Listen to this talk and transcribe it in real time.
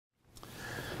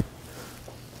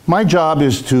My job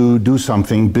is to do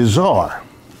something bizarre,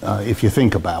 if you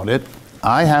think about it.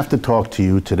 I have to talk to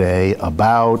you today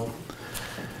about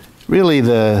really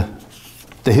the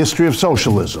history of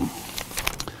socialism,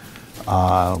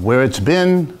 where it's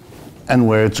been and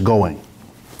where it's going.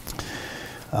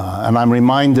 And I'm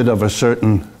reminded of a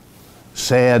certain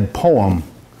sad poem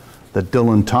that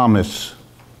Dylan Thomas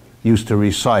used to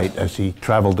recite as he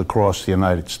traveled across the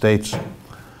United States.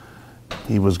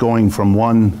 He was going from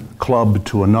one club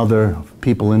to another,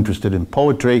 people interested in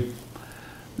poetry,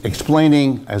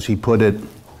 explaining, as he put it,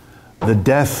 the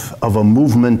death of a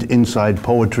movement inside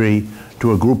poetry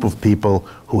to a group of people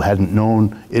who hadn't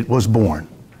known it was born.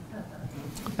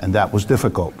 And that was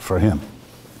difficult for him.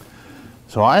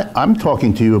 So I'm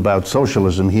talking to you about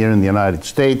socialism here in the United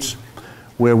States,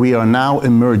 where we are now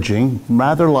emerging,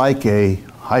 rather like a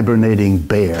hibernating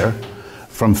bear,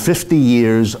 from 50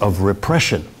 years of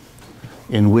repression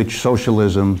in which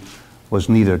socialism was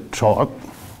neither taught,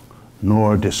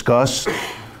 nor discussed,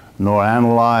 nor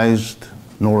analyzed,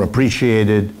 nor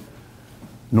appreciated,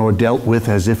 nor dealt with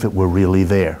as if it were really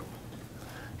there.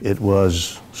 It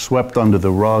was swept under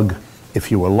the rug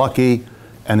if you were lucky,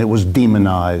 and it was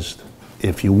demonized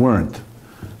if you weren't,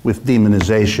 with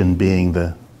demonization being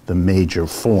the major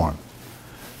form.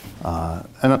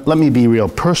 And let me be real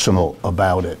personal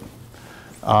about it.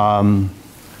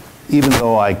 Even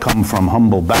though I come from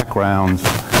humble backgrounds,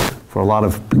 for a lot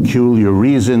of peculiar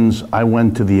reasons, I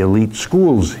went to the elite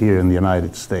schools here in the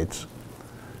United States.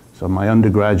 So my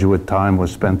undergraduate time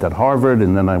was spent at Harvard,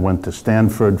 and then I went to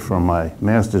Stanford for my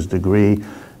master's degree,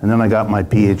 and then I got my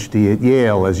PhD at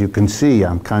Yale. As you can see,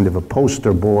 I'm kind of a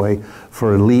poster boy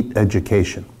for elite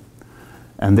education.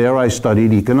 And there I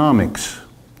studied economics,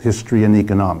 history and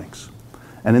economics.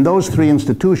 And in those three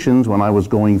institutions, when I was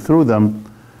going through them,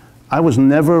 I was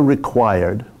never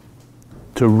required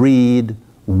to read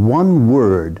one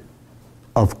word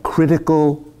of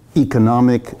critical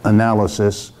economic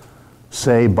analysis,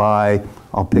 say by,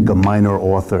 I'll pick a minor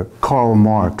author, Karl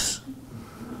Marx,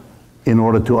 in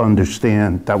order to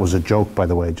understand, that was a joke, by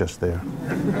the way, just there,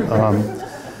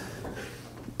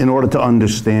 in order to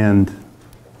understand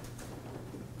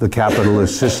the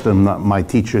capitalist system that my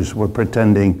teachers were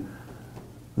pretending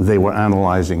they were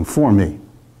analyzing for me.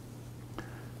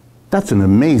 That's an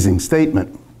amazing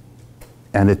statement,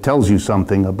 and it tells you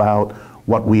something about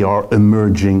what we are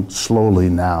emerging slowly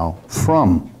now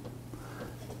from.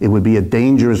 It would be a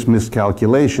dangerous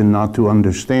miscalculation not to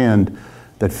understand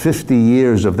that 50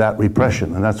 years of that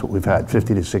repression, and that's what we've had,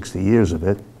 50 to 60 years of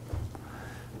it,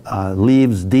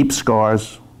 leaves deep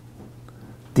scars,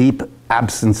 deep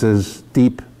absences,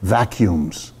 deep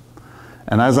vacuums.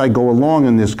 And as I go along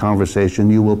in this conversation,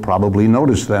 you will probably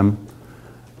notice them,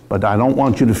 but I don't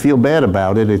want you to feel bad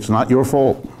about it. It's not your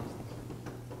fault.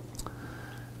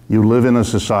 You live in a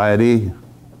society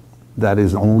that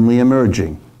is only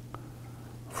emerging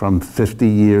from 50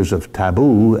 years of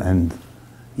taboo, and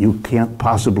you can't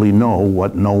possibly know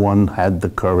what no one had the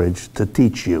courage to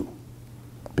teach you,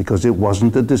 because it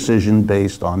wasn't a decision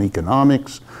based on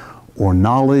economics or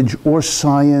knowledge or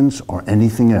science or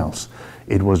anything else.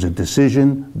 It was a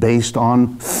decision based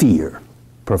on fear.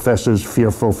 Professors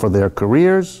fearful for their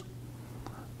careers,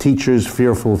 teachers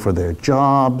fearful for their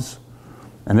jobs,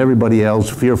 and everybody else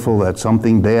fearful that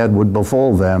something bad would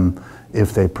befall them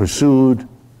if they pursued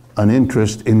an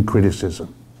interest in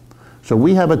criticism. So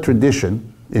we have a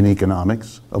tradition in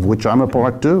economics, of which I'm a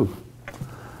part too,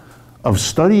 of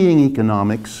studying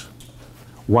economics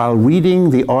while reading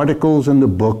the articles and the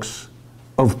books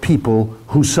of people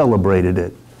who celebrated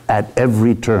it at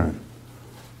every turn.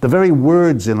 The very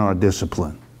words in our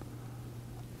discipline,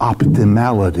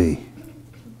 optimality.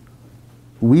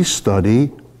 We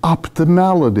study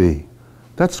optimality.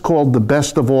 That's called the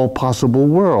best of all possible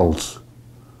worlds.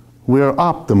 We're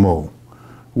optimal.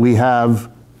 We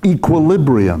have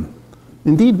equilibrium.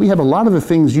 Indeed, we have a lot of the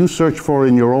things you search for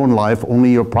in your own life,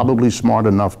 only you're probably smart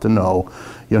enough to know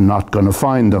you're not going to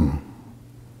find them.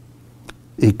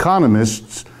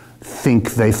 Economists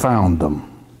think they found them,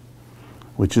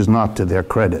 which is not to their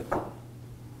credit.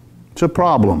 It's a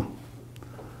problem.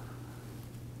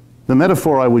 The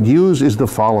metaphor I would use is the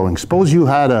following. Suppose you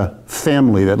had a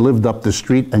family that lived up the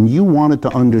street and you wanted to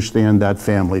understand that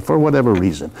family for whatever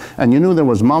reason. And you knew there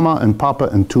was mama and papa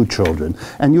and two children.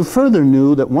 And you further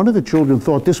knew that one of the children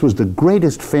thought this was the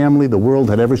greatest family the world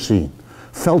had ever seen.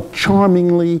 Felt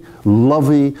charmingly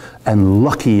lovey and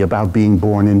lucky about being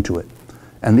born into it.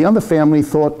 And the other family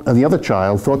thought, the other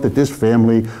child thought that this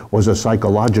family was a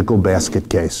psychological basket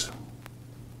case.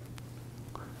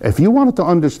 If you wanted to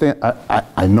understand,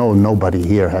 I know nobody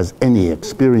here has any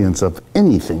experience of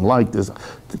anything like this.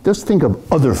 Just think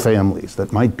of other families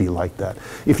that might be like that.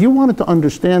 If you wanted to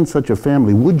understand such a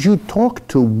family, would you talk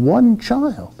to one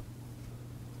child?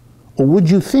 Or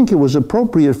would you think it was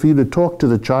appropriate for you to talk to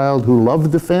the child who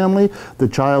loved the family, the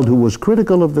child who was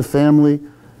critical of the family,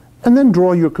 and then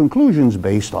draw your conclusions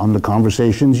based on the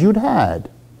conversations you'd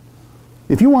had?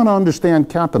 If you want to understand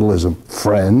capitalism,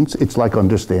 friends, it's like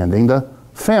understanding the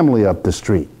family up the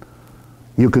street.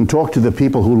 You can talk to the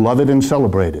people who love it and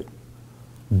celebrate it.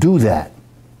 Do that.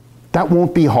 That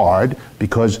won't be hard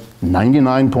because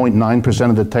 99.9%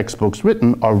 of the textbooks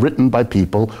written are written by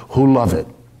people who love it.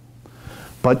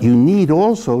 But you need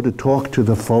also to talk to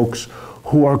the folks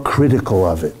who are critical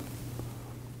of it.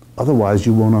 Otherwise,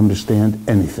 you won't understand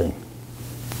anything.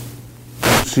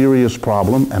 Serious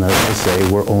problem, and as I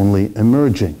say, we're only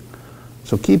emerging.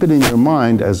 So keep it in your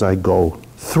mind as I go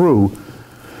through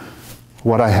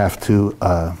what I have to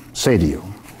say to you.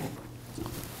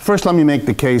 First, let me make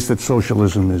the case that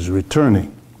socialism is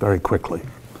returning very quickly.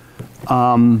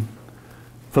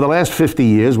 For the last 50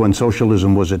 years, when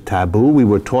socialism was a taboo, we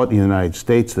were taught in the United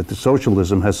States that the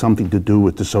socialism has something to do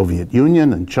with the Soviet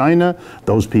Union and China.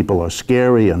 Those people are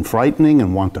scary and frightening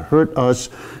and want to hurt us,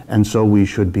 and so we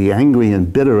should be angry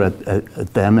and bitter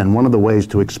at them. And one of the ways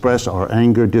to express our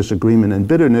anger, disagreement, and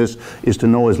bitterness is to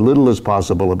know as little as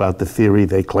possible about the theory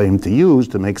they claim to use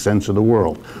to make sense of the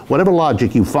world. Whatever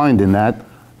logic you find in that,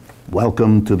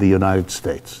 welcome to the United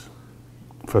States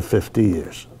for 50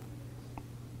 years.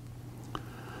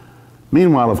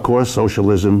 Meanwhile, of course,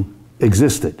 socialism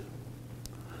existed.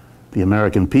 The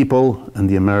American people and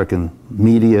the American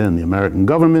media and the American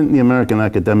government and the American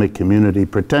academic community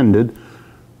pretended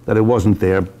that it wasn't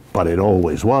there, but it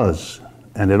always was,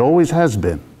 and it always has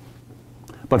been.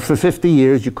 But for 50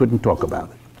 years, you couldn't talk about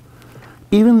it.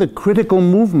 Even the critical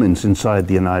movements inside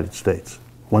the United States,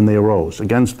 when they arose,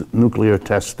 against nuclear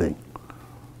testing,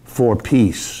 for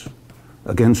peace,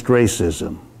 against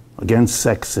racism, against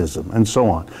sexism, and so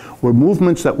on, were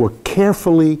movements that were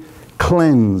carefully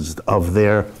cleansed of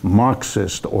their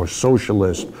Marxist or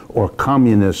socialist or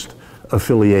communist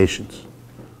affiliations.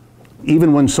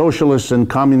 Even when socialists and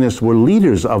communists were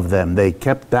leaders of them, they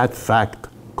kept that fact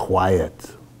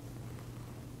quiet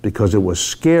because it was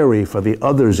scary for the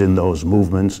others in those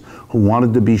movements who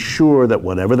wanted to be sure that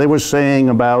whatever they were saying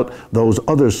about those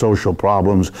other social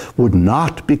problems would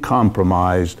not be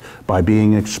compromised by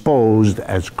being exposed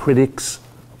as critics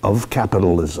of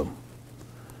capitalism.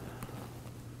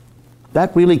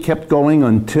 That really kept going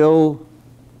until,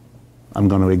 I'm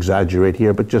going to exaggerate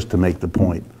here, but just to make the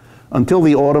point, until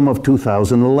the autumn of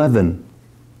 2011,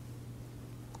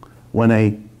 when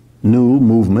a new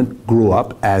movement grew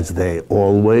up, as they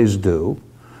always do.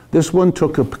 This one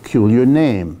took a peculiar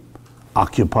name,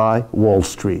 Occupy Wall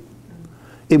Street.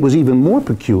 It was even more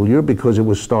peculiar because it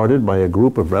was started by a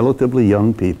group of relatively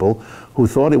young people who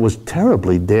thought it was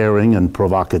terribly daring and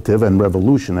provocative and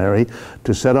revolutionary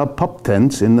to set up pup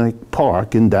tents in the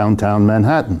park in downtown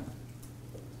Manhattan.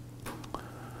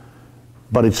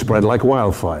 But it spread like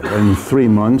wildfire. In 3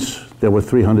 months, there were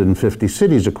 350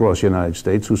 cities across the United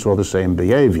States who saw the same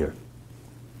behavior.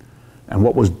 And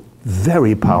what was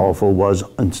very powerful was,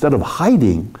 instead of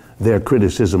hiding their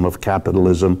criticism of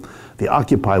capitalism, the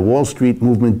Occupy Wall Street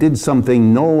movement did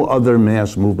something no other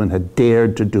mass movement had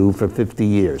dared to do for 50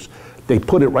 years. They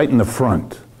put it right in the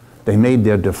front. They made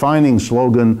their defining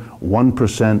slogan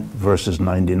 1% versus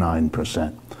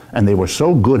 99%. And they were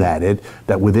so good at it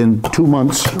that within 2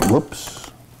 months, whoops,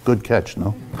 good catch,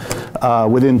 no?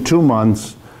 Within 2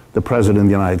 months, the President of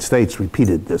the United States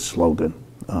repeated this slogan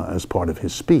as part of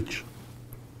his speech.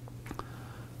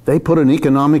 They put an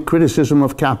economic criticism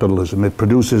of capitalism. It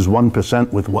produces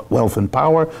 1% with wealth and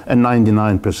power and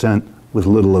 99% with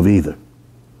little of either.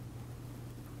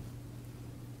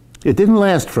 It didn't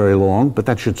last very long, but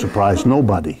that should surprise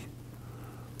nobody.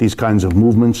 These kinds of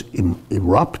movements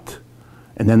erupt,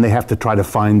 and then they have to try to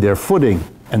find their footing,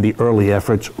 and the early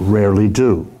efforts rarely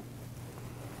do.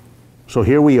 So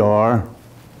here we are,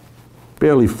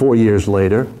 barely 4 years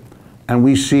later, and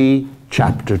we see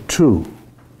Chapter 2.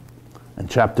 And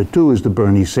Chapter 2 is the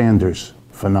Bernie Sanders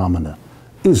phenomena,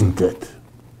 isn't it?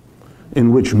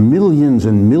 In which millions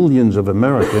and millions of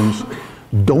Americans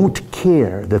don't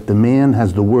care that the man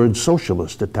has the word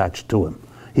socialist attached to him.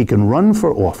 He can run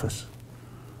for office.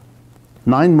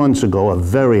 9 months ago, a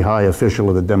very high official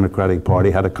of the Democratic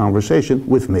Party had a conversation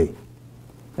with me.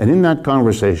 And in that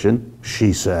conversation,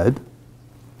 she said,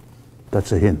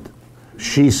 that's a hint,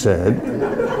 she said,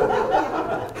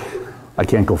 I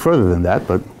can't go further than that,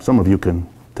 but some of you can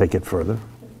take it further.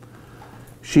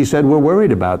 She said, we're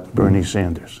worried about Bernie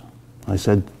Sanders. I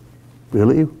said,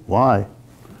 really? Why?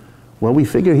 Well, we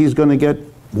figure he's going to get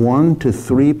 1 to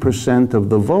 3% of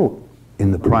the vote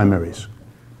in the primaries.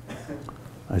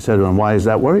 I said, and why is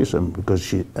that worrisome?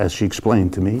 Because as she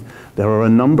explained to me, there are a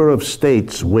number of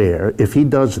states where if he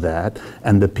does that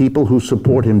and the people who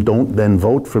support him don't then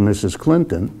vote for Mrs.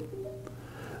 Clinton,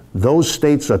 those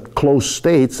states are close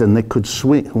states and they could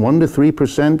swing. 1 to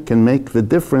 3% can make the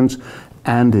difference.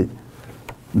 And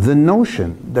the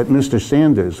notion that Mr.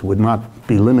 Sanders would not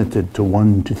be limited to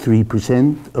 1 to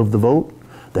 3% of the vote,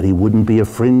 that he wouldn't be a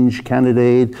fringe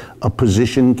candidate, a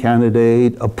position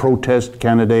candidate, a protest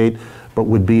candidate, but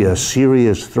would be a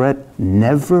serious threat,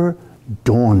 never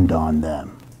dawned on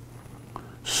them.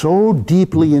 So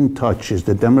deeply in touch is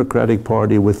the Democratic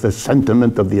Party with the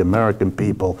sentiment of the American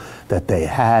people that they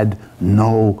had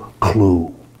no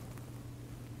clue.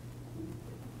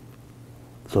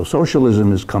 So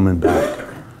socialism is coming back.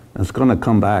 And it's going to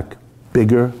come back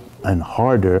bigger and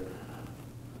harder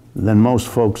than most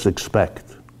folks expect,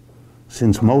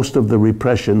 since most of the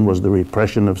repression was the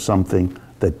repression of something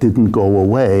that didn't go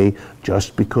away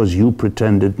just because you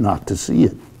pretended not to see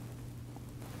it.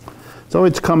 So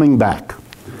it's coming back.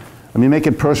 Let me make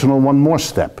it personal one more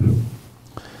step.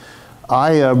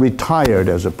 I retired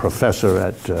as a professor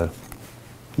at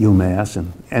UMass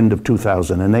in end of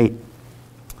 2008.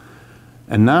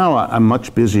 And now I'm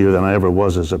much busier than I ever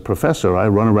was as a professor. I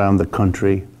run around the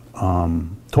country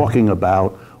talking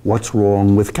about what's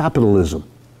wrong with capitalism.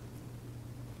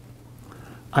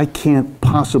 I can't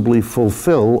possibly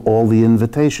fulfill all the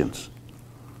invitations.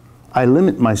 I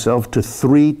limit myself to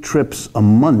 3 trips a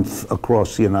month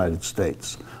across the United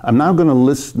States. I'm now going to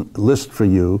list for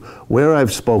you where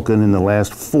I've spoken in the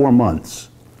last 4 months.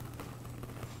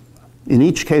 In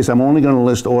each case, I'm only going to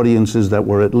list audiences that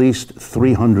were at least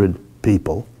 300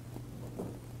 people.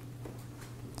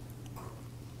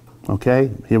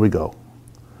 Okay, here we go.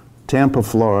 Tampa,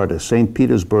 Florida, St.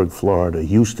 Petersburg, Florida,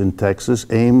 Houston, Texas,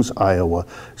 Ames, Iowa,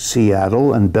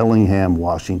 Seattle and Bellingham,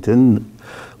 Washington,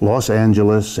 Los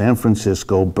Angeles, San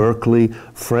Francisco, Berkeley,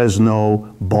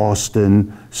 Fresno,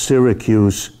 Boston,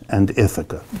 Syracuse, and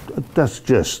Ithaca. That's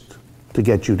just to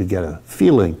get you to get a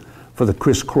feeling for the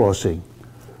crisscrossing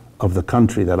of the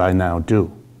country that I now do.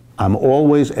 I'm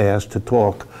always asked to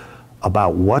talk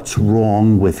about what's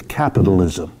wrong with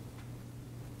capitalism.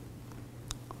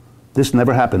 This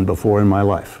never happened before in my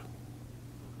life.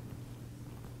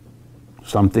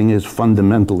 Something is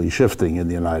fundamentally shifting in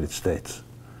the United States.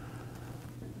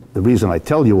 The reason I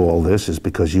tell you all this is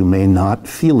because you may not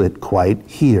feel it quite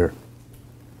here.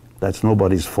 That's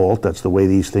nobody's fault. That's the way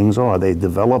these things are. They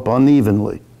develop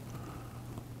unevenly.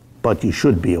 But you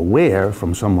should be aware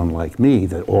from someone like me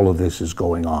that all of this is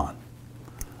going on.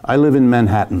 I live in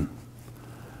Manhattan.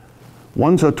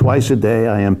 Once or twice a day,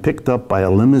 I am picked up by a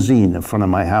limousine in front of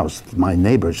my house. My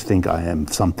neighbors think I am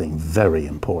something very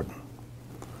important.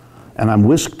 And I'm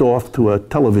whisked off to a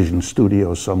television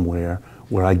studio somewhere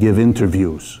where I give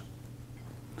interviews.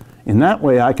 In that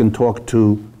way, I can talk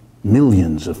to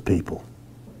millions of people.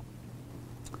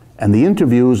 And the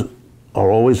interviews are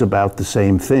always about the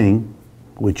same thing,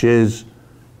 which is,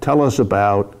 tell us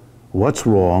about what's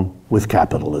wrong with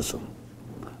capitalism.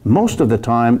 Most of the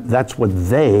time, that's what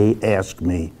they ask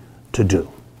me to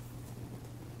do.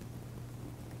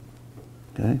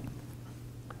 Okay?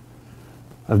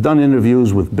 I've done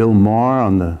interviews with Bill Maher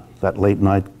on that late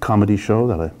night comedy show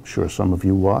that I'm sure some of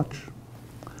you watch.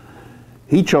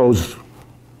 He chose,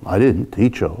 I didn't, he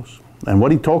chose. And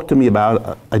what he talked to me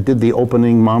about, I did the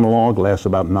opening monologue, lasts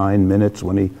about 9 minutes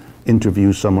when he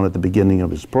interviews someone at the beginning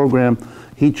of his program.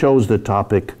 He chose the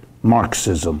topic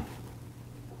Marxism.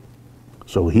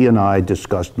 So he and I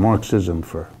discussed Marxism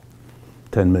for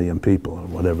 10 million people, or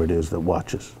whatever it is that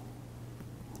watches.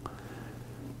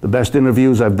 The best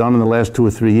interviews I've done in the last 2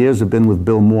 or 3 years have been with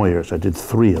Bill Moyers. I did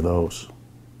 3 of those.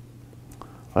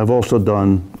 I've also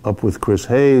done Up with Chris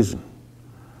Hayes.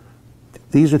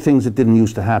 These are things that didn't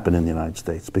used to happen in the United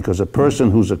States, because a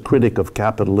person who's a critic of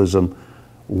capitalism,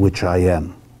 which I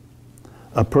am,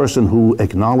 a person who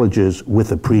acknowledges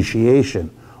with appreciation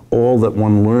all that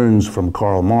one learns from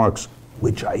Karl Marx,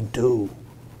 which I do.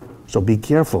 So be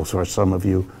careful, for some of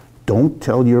you. Don't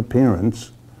tell your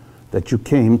parents that you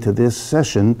came to this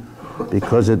session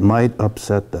because it might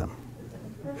upset them.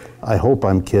 I hope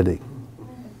I'm kidding.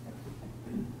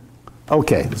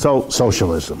 Okay, so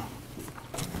socialism.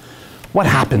 What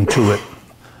happened to it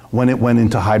when it went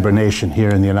into hibernation here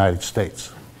in the United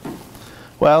States?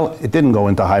 Well, it didn't go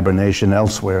into hibernation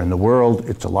elsewhere in the world.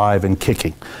 It's alive and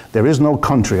kicking. There is no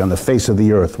country on the face of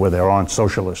the earth where there aren't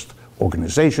socialist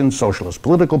organizations, socialist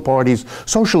political parties,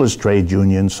 socialist trade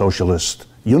unions, socialist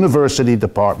university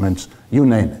departments, you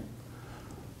name it.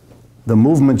 The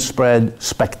movement spread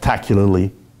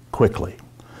spectacularly quickly.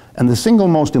 And the single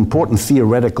most important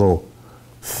theoretical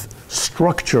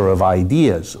structure of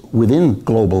ideas within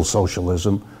global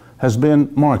socialism has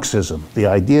been Marxism, the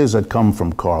ideas that come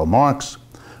from Karl Marx,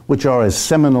 which are as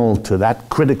seminal to that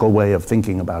critical way of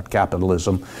thinking about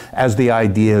capitalism as the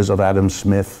ideas of Adam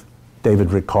Smith,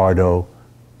 David Ricardo,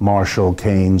 Marshall,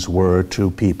 Keynes were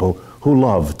to people who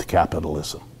loved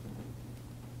capitalism.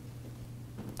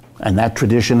 And that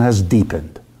tradition has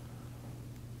deepened.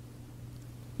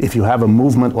 If you have a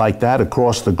movement like that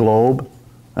across the globe,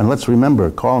 and let's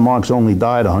remember, Karl Marx only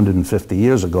died 150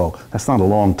 years ago. That's not a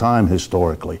long time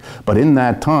historically. But in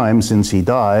that time, since he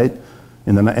died,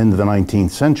 in the end of the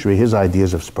 19th century, his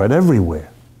ideas have spread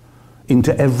everywhere,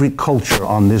 into every culture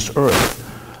on this earth.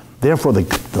 Therefore, the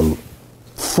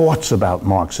thoughts about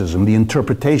Marxism, the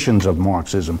interpretations of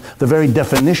Marxism, the very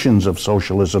definitions of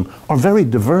socialism are very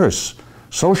diverse.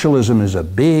 Socialism is a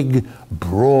big,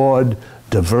 broad,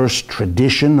 diverse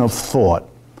tradition of thought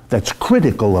that's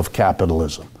critical of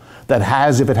capitalism, that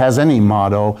has, if it has any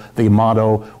motto, the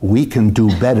motto, we can do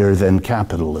better than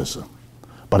capitalism.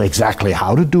 But exactly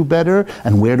how to do better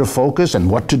and where to focus and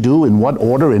what to do, in what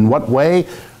order, in what way,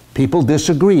 people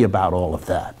disagree about all of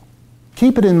that.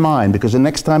 Keep it in mind, because the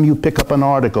next time you pick up an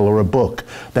article or a book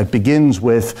that begins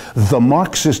with the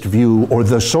Marxist view or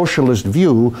the socialist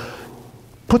view,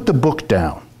 put the book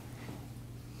down,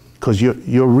 because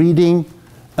you're reading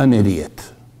an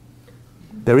idiot.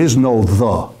 There is no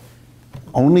the.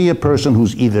 Only a person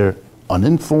who's either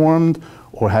uninformed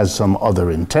or has some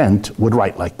other intent would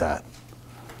write like that.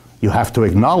 You have to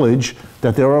acknowledge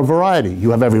that there are a variety. You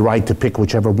have every right to pick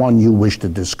whichever one you wish to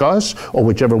discuss, or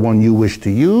whichever one you wish to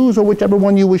use, or whichever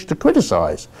one you wish to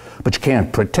criticize. But you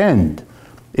can't pretend.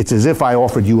 It's as if I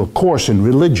offered you a course in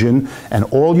religion and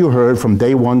all you heard from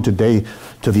day one to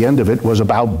the end of it was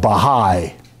about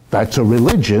Baha'i. That's a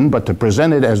religion, but to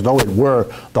present it as though it were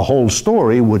the whole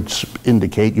story would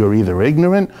indicate you're either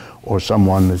ignorant or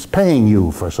someone is paying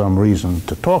you for some reason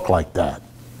to talk like that.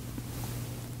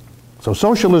 So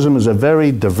socialism is a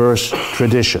very diverse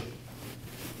tradition.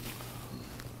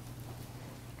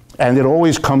 And it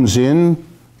always comes in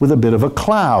with a bit of a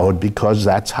cloud, because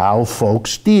that's how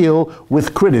folks deal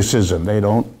with criticism. They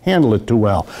don't handle it too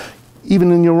well.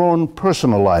 Even in your own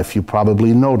personal life, you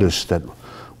probably noticed that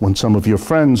when some of your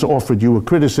friends offered you a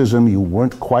criticism you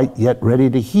weren't quite yet ready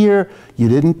to hear, you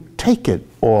didn't take it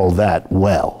all that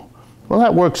well. Well,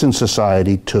 that works in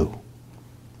society too.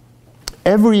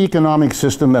 Every economic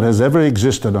system that has ever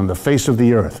existed on the face of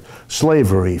the earth,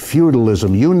 slavery,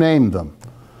 feudalism, you name them,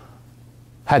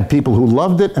 had people who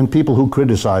loved it and people who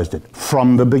criticized it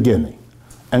from the beginning.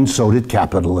 And so did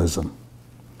capitalism.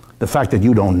 The fact that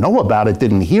you don't know about it,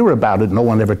 didn't hear about it, no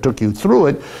one ever took you through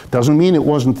it, doesn't mean it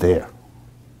wasn't there.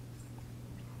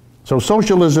 So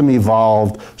socialism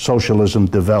evolved, socialism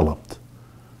developed.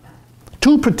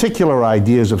 Two particular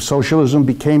ideas of socialism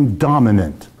became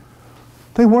dominant.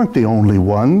 They weren't the only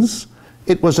ones.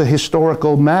 It was a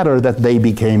historical matter that they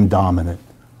became dominant.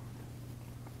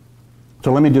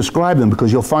 So let me describe them,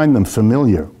 because you'll find them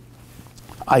familiar.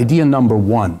 Idea number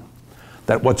one,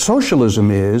 that what socialism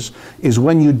is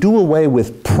when you do away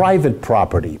with private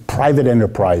property, private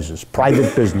enterprises,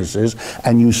 private businesses,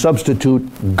 and you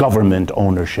substitute government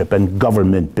ownership and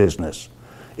government business.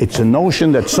 It's a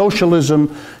notion that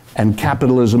socialism and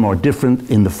capitalism are different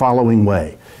in the following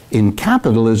way. In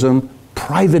capitalism,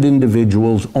 private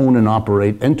individuals own and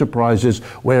operate enterprises,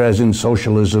 whereas in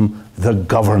socialism, the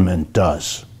government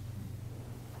does.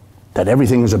 That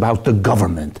everything is about the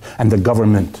government, and the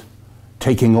government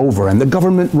taking over, and the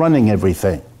government running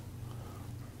everything.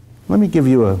 Let me give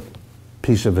you a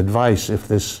piece of advice if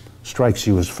this strikes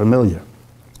you as familiar.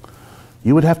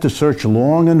 You would have to search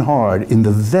long and hard in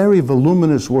the very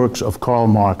voluminous works of Karl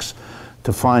Marx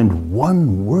to find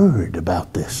one word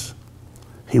about this.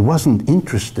 He wasn't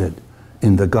interested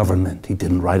in the government. He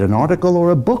didn't write an article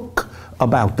or a book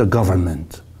about the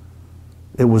government.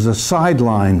 It was a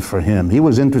sideline for him. He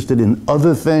was interested in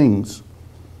other things.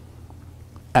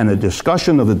 And a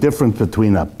discussion of the difference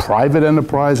between a private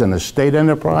enterprise and a state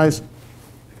enterprise,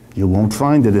 you won't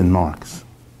find it in Marx.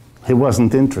 He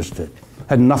wasn't interested.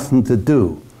 Had nothing to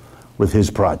do with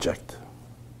his project.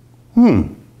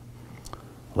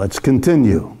 Let's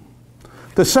continue.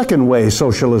 The second way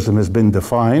socialism has been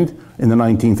defined in the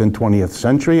 19th and 20th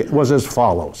century was as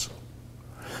follows.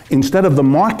 Instead of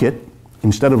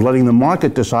letting the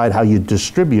market decide how you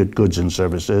distribute goods and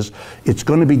services, it's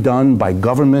going to be done by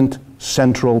government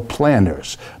central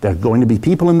planners. There are going to be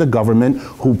people in the government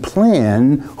who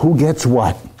plan who gets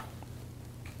what.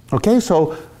 Okay,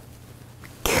 so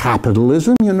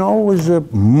capitalism, you know, was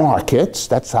markets,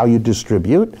 that's how you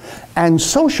distribute, and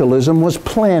socialism was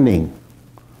planning.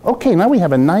 Okay, now we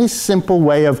have a nice simple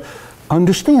way of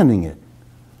understanding it.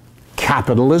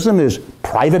 Capitalism is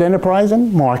private enterprise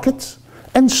and markets,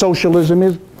 and socialism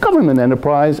is government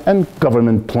enterprise and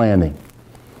government planning.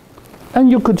 And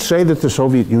you could say that the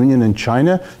Soviet Union and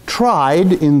China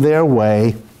tried in their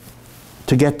way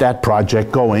to get that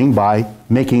project going by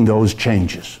making those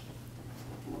changes.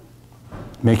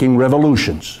 Making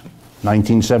revolutions.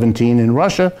 1917 in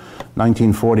Russia,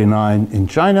 1949 in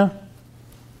China,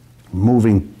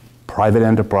 moving private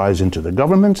enterprise into the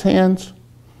government's hands,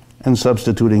 and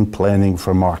substituting planning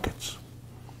for markets.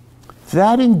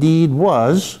 That indeed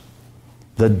was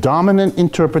the dominant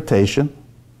interpretation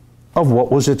of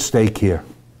what was at stake here.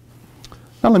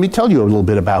 Now let me tell you a little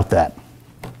bit about that.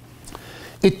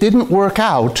 It didn't work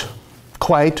out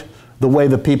quite the way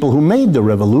the people who made the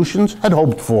revolutions had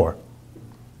hoped for.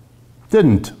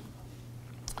 Didn't.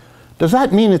 Does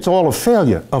that mean it's all a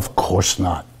failure? Of course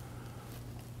not.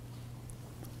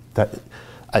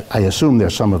 I assume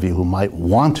there's some of you who might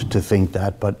want to think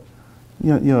that, but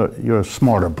your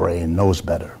smarter brain knows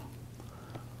better.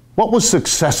 What was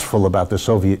successful about the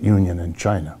Soviet Union and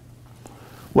China?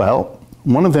 Well,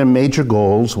 one of their major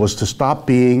goals was to stop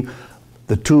being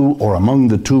the two, or among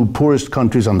the two poorest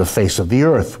countries on the face of the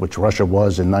earth, which Russia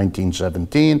was in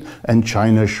 1917 and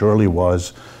China surely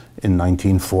was in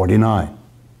 1949.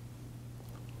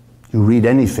 You read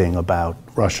anything about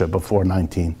Russia before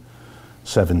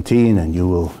 1917 and you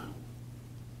will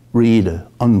read an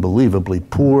unbelievably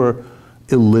poor,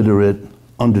 illiterate,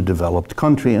 underdeveloped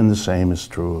country, and the same is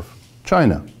true of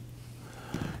China.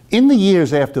 In the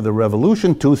years after the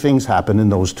revolution, two things happened in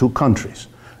those two countries.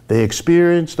 They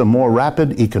experienced a more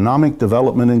rapid economic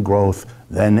development and growth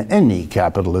than any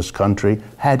capitalist country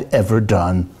had ever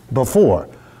done before.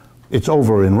 It's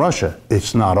over in Russia,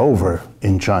 it's not over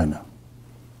in China.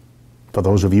 For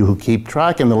those of you who keep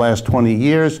track, in the last 20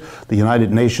 years, the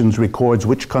United Nations records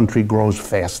which country grows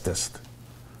fastest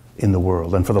in the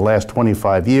world. And for the last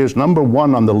 25 years, number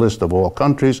one on the list of all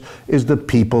countries is the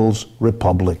People's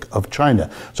Republic of China.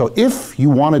 So if you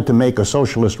wanted to make a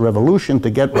socialist revolution to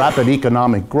get rapid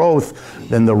economic growth,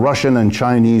 then the Russian and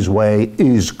Chinese way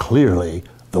is clearly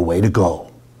the way to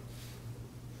go.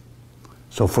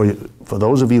 So for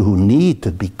those of you who need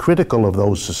to be critical of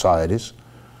those societies,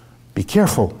 be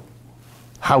careful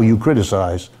how you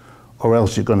criticize, or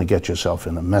else you're going to get yourself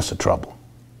in a mess of trouble.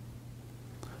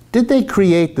 Did they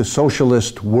create the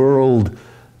socialist world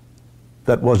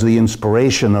that was the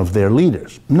inspiration of their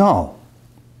leaders? No.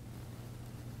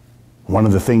 One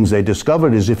of the things they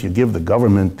discovered is if you give the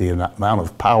government the amount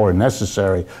of power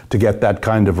necessary to get that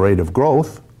kind of rate of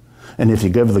growth, and if you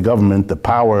give the government the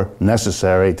power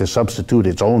necessary to substitute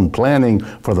its own planning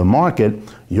for the market,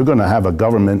 you're going to have a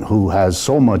government who has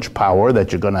so much power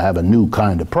that you're going to have a new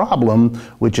kind of problem,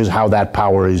 which is how that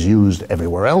power is used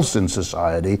everywhere else in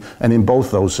society. And in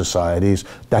both those societies,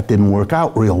 that didn't work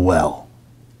out real well.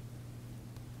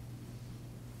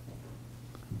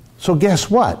 So guess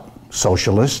what?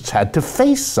 Socialists had to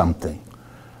face something.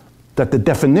 That the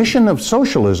definition of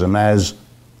socialism as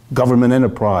government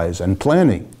enterprise and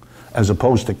planning, as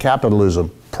opposed to capitalism,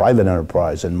 private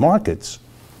enterprise, and markets,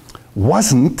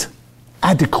 wasn't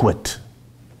adequate.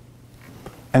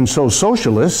 And so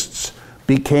socialists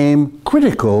became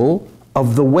critical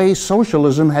of the way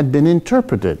socialism had been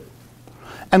interpreted.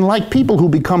 And like people who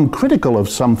become critical of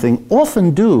something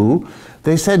often do,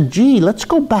 they said, gee, let's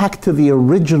go back to the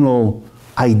original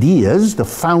ideas, the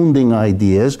founding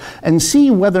ideas, and see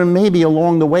whether maybe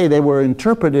along the way they were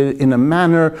interpreted in a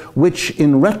manner which,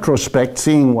 in retrospect,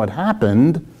 seeing what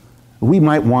happened, we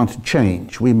might want to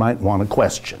change, we might want to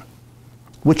question.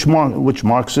 Which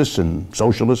Marxists and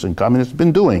socialists and communists have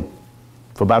been doing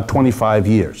for about 25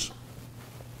 years.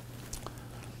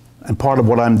 And part of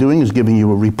what I'm doing is giving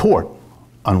you a report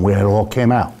on where it all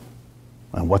came out,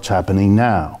 and what's happening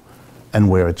now, and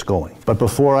where it's going. But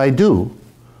before I do,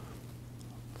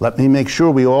 let me make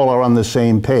sure we all are on the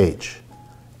same page.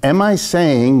 Am I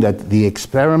saying that the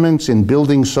experiments in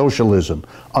building socialism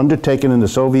undertaken in the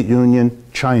Soviet Union,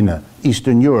 China,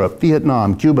 Eastern Europe,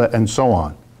 Vietnam, Cuba, and so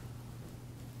on,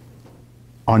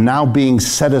 are now being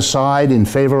set aside in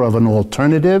favor of an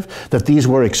alternative, that these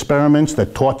were experiments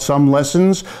that taught some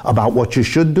lessons about what you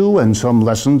should do and some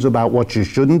lessons about what you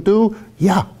shouldn't do?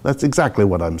 Yeah, that's exactly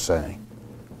what I'm saying.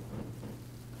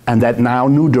 And that now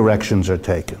new directions are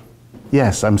taken.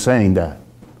 Yes, I'm saying that.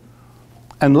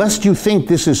 And lest you think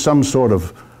this is some sort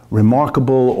of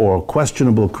remarkable or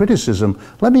questionable criticism,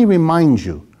 let me remind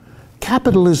you,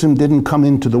 capitalism didn't come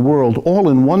into the world all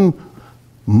in one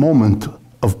moment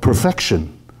of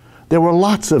perfection. There were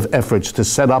lots of efforts to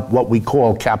set up what we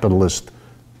call capitalist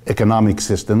economic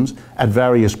systems at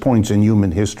various points in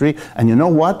human history. And you know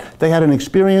what? They had an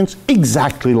experience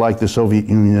exactly like the Soviet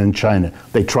Union and China.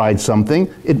 They tried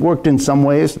something. It worked in some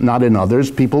ways, not in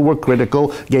others. People were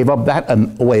critical, gave up that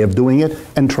way of doing it,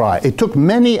 and tried. It took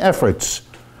many efforts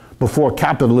before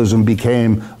capitalism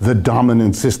became the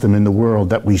dominant system in the world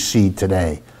that we see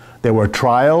today. There were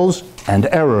trials and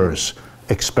errors,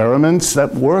 experiments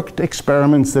that worked,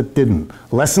 experiments that didn't,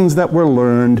 lessons that were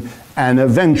learned, and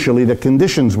eventually the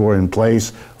conditions were in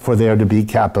place for there to be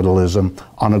capitalism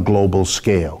on a global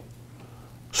scale.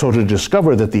 So to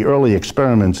discover that the early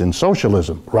experiments in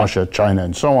socialism, Russia, China,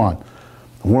 and so on,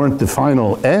 weren't the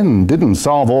final end, didn't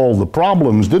solve all the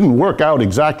problems, didn't work out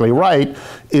exactly right,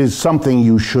 is something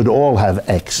you should all have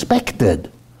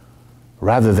expected,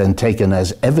 rather than taken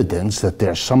as evidence that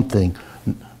there's something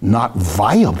not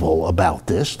viable about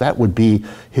this. That would be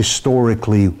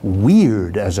historically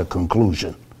weird as a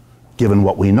conclusion, given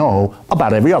what we know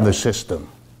about every other system.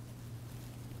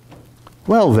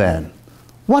 Well then,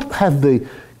 what have the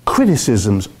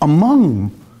criticisms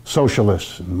among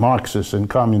socialists, and Marxists, and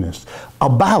communists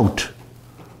about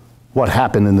what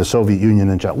happened in the Soviet Union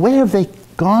and China? Where have they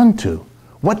gone to?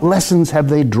 What lessons have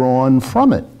they drawn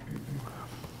from it?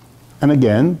 And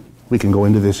again, we can go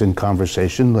into this in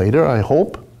conversation later, I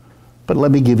hope, but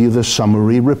let me give you the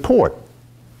summary report.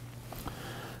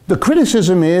 The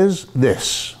criticism is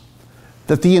this,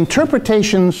 that the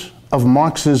interpretations of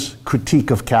Marx's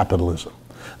critique of capitalism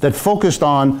that focused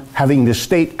on having the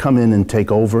state come in and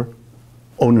take over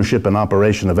ownership and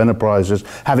operation of enterprises,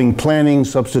 having planning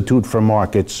substitute for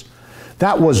markets,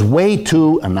 that was way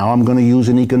too, and now I'm going to use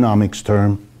an economics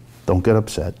term, don't get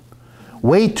upset,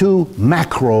 way too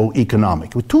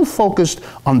macroeconomic. We're too focused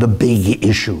on the big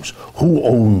issues. Who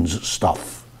owns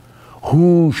stuff?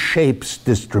 Who shapes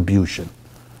distribution?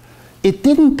 It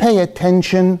didn't pay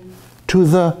attention to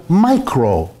the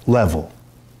micro level.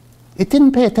 It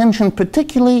didn't pay attention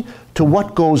particularly to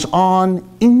what goes on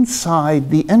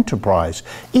inside the enterprise.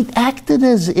 It acted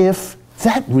as if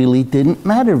that really didn't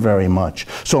matter very much.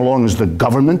 So long as the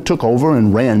government took over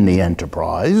and ran the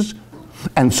enterprise,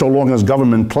 and so long as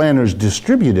government planners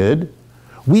distributed,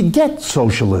 we'd get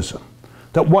socialism.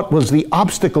 That what was the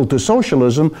obstacle to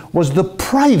socialism was the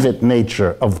private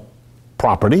nature of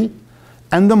property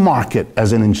and the market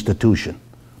as an institution.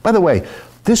 By the way,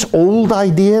 this old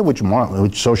idea, which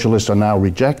socialists are now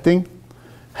rejecting,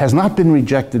 has not been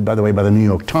rejected, by the way, by the New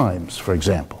York Times, for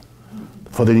example.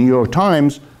 For the New York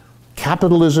Times,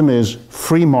 capitalism is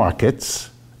free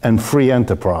markets and free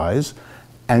enterprise,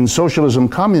 and socialism,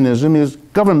 communism is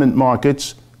government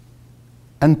markets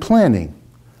and planning.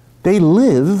 They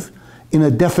live in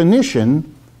a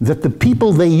definition that the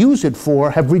people they use it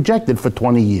for have rejected for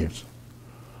 20 years.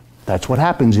 That's what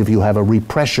happens if you have a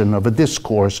repression of a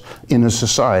discourse in a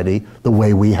society the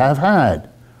way we have had.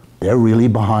 They're really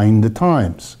behind the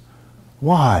times.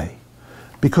 Why?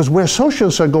 Because where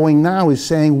socialists are going now is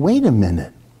saying, wait a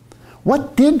minute,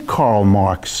 what did Karl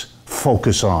Marx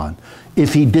focus on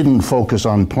if he didn't focus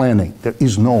on planning? There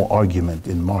is no argument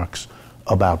in Marx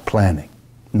about planning.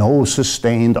 No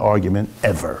sustained argument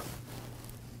ever.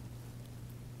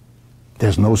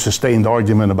 There's no sustained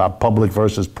argument about public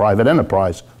versus private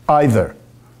enterprise either.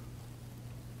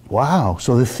 Wow,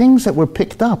 so the things that were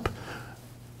picked up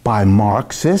by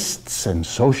Marxists and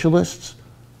socialists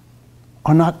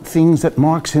are not things that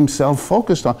Marx himself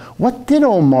focused on. What did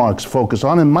old Marx focus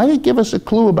on, and might it give us a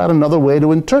clue about another way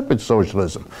to interpret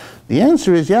socialism? The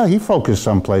answer is, yeah, he focused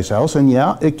someplace else, and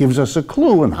yeah, it gives us a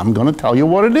clue, and I'm going to tell you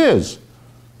what it is.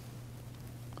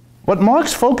 What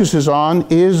Marx focuses on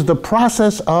is the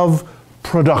process of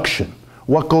production,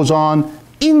 what goes on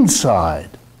inside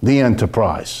the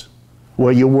enterprise,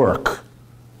 where you work.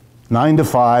 9 to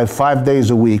 5, 5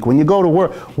 days a week. When you go to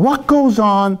work, what goes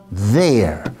on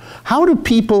there? How do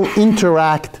people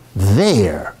interact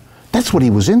there? That's what he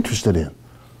was interested in.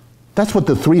 That's what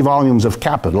the 3 volumes of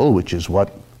Capital, which is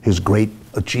what his great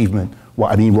achievement,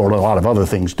 well, I mean, he wrote a lot of other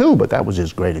things too, but that was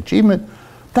his great achievement.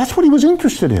 That's what he was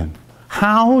interested in.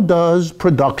 How does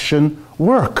production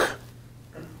work?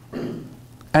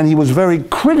 And he was very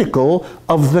critical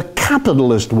of the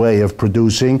capitalist way of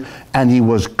producing, and he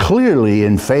was clearly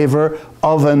in favor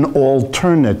of an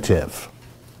alternative.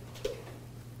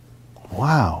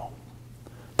 Wow.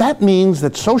 That means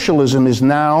that socialism is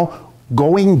now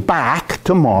going back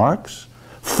to Marx,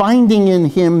 finding in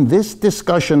him this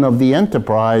discussion of the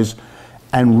enterprise,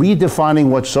 and redefining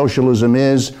what socialism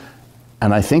is,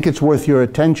 And I think it's worth your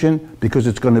attention because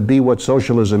it's going to be what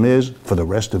socialism is for the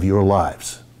rest of your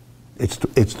lives. It's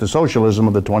the socialism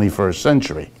of the 21st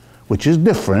century, which is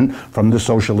different from the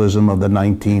socialism of the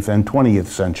 19th and 20th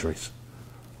centuries.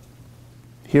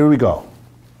 Here we go.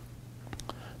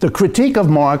 The critique of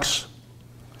Marx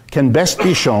can best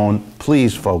be shown,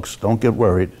 please folks, don't get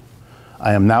worried.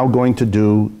 I am now going to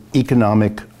do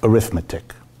economic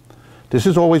arithmetic. This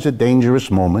is always a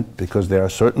dangerous moment because there are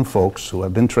certain folks who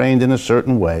have been trained in a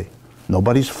certain way,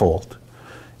 nobody's fault.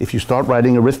 If you start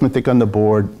writing arithmetic on the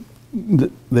board,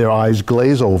 their eyes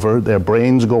glaze over, their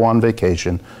brains go on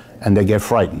vacation, and they get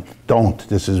frightened. Don't.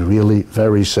 This is really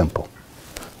very simple.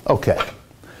 Okay.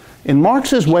 In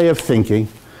Marx's way of thinking,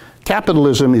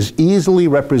 capitalism is easily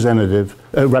represented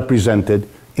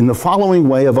in the following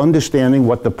way of understanding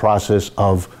what the process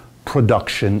of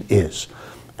production is.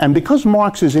 And because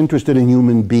Marx is interested in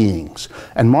human beings,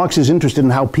 and Marx is interested in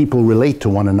how people relate to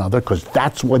one another, because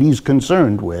that's what he's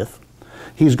concerned with,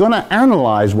 he's going to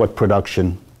analyze what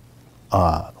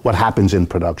happens in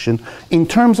production in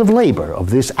terms of labor, of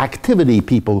this activity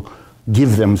people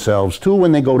give themselves to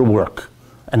when they go to work,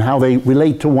 and how they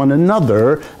relate to one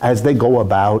another as they go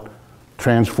about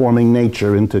transforming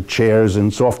nature into chairs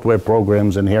and software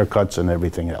programs and haircuts and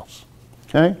everything else.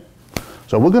 Okay?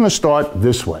 So we're going to start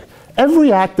this way.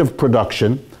 Every act of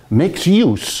production makes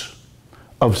use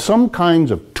of some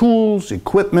kinds of tools,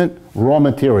 equipment, raw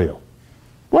material,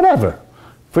 whatever.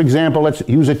 For example, let's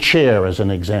use a chair as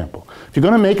an example. If you're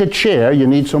going to make a chair, you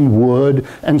need some wood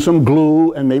and some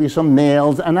glue and maybe some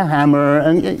nails and a hammer,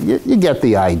 and you get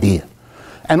the idea.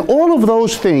 And all of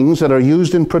those things that are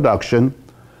used in production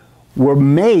were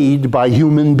made by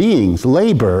human beings,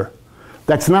 labor,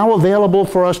 that's now available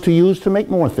for us to use to make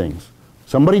more things.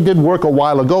 Somebody did work a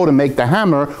while ago to make the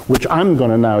hammer, which I'm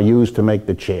going to now use to make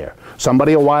the chair.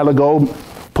 Somebody a while ago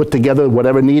put together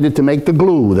whatever needed to make the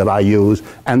glue that I use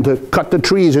and to cut the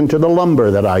trees into the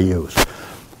lumber that I use.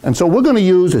 And so we're going to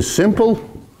use a simple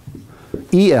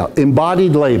EL,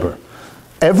 embodied labor.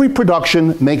 Every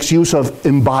production makes use of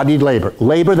embodied labor.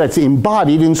 Labor that's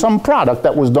embodied in some product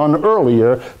that was done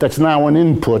earlier that's now an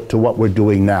input to what we're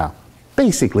doing now.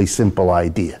 Basically simple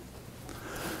idea.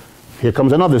 Here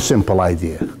comes another simple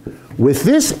idea. With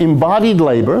this embodied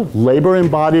labor, labor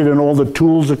embodied in all the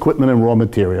tools, equipment, and raw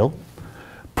material,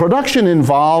 production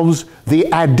involves the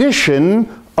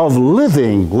addition of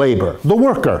living labor, the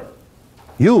worker.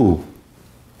 You,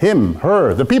 him,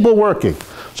 her, the people working.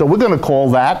 So we're going to call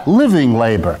that living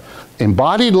labor.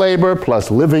 Embodied labor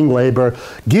plus living labor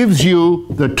gives you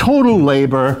the total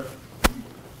labor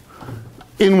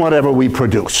in whatever we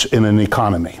produce in an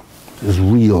economy. It's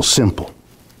real simple.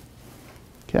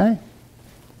 Okay?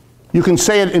 You can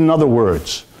say it in other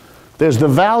words. There's the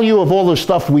value of all the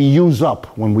stuff we use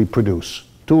up when we produce,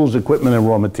 tools, equipment, and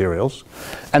raw materials.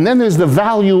 And then there's the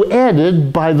value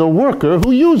added by the worker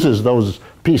who uses those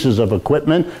pieces of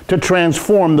equipment to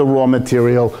transform the raw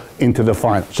material into the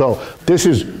final. So this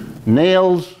is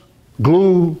nails,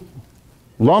 glue,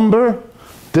 lumber.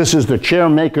 This is the chair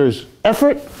maker's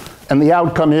effort, and the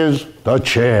outcome is the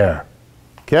chair.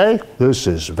 Okay? This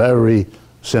is very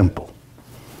simple.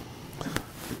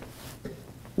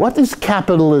 What is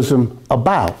capitalism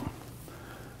about?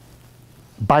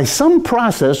 By some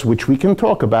process, which we can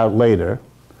talk about later,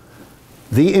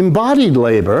 the embodied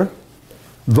labor,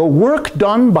 the work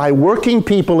done by working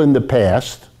people in the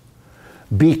past,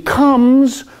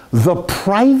 becomes the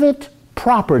private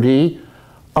property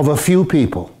of a few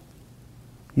people.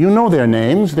 You know their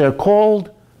names. They're called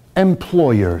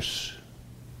employers.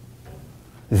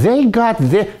 They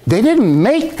didn't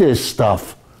make this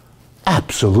stuff.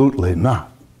 Absolutely not.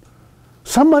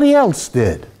 Somebody else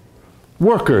did.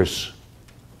 Workers.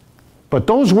 But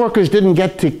those workers didn't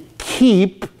get to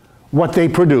keep what they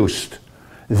produced.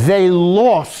 They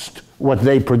lost what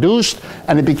they produced,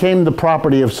 and it became the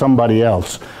property of somebody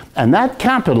else. And that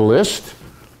capitalist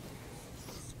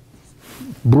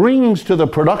brings to the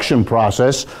production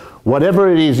process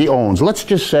whatever it is he owns. Let's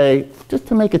just say, just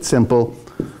to make it simple,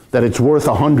 that it's worth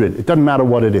 100. It doesn't matter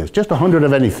what it is, just 100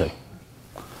 of anything.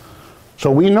 So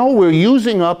we know we're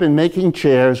using up in making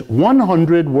chairs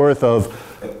 100 worth of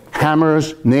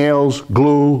hammers, nails,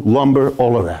 glue, lumber,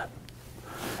 all of that.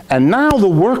 And now the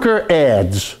worker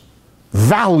adds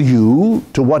value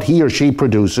to what he or she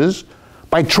produces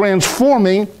by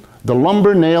transforming the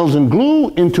lumber, nails, and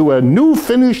glue into a new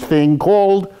finished thing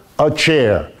called a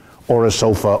chair or a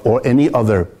sofa or any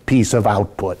other piece of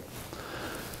output.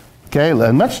 Okay,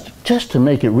 and let's, just to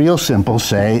make it real simple,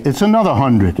 say it's another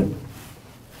 100.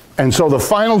 And so the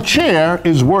final chair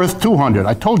is worth 200.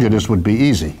 I told you this would be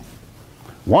easy.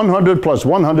 100 plus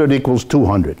 100 equals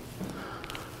 200.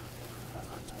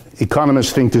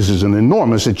 Economists think this is an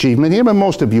enormous achievement here, but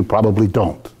most of you probably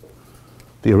don't.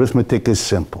 The arithmetic is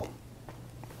simple.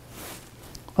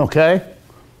 Okay?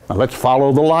 Now let's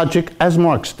follow the logic as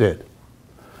Marx did.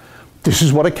 This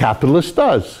is what a capitalist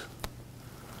does.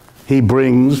 He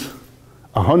brings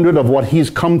 100 of what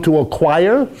he's come to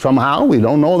acquire somehow, we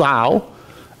don't know how.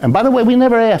 And by the way, we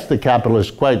never asked the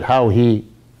capitalist quite how he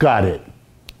got it,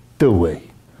 do we?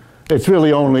 It's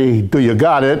really only, do you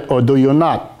got it or do you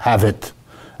not have it?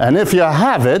 And if you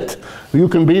have it, you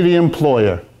can be the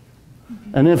employer.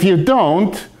 And if you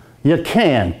don't, you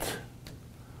can't.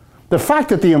 The fact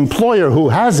that the employer who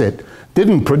has it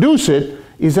didn't produce it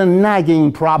is a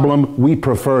nagging problem we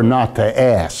prefer not to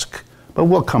ask. But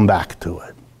we'll come back to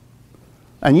it.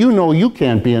 And you know you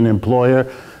can't be an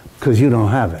employer because you don't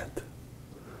have it.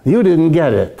 You didn't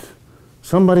get it.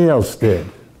 Somebody else did.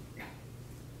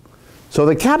 So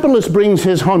the capitalist brings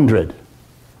his 100.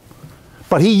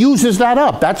 But he uses that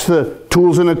up. That's the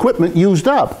tools and equipment used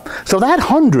up. So that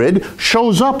 100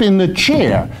 shows up in the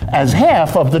chair as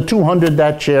half of the 200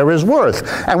 that chair is worth.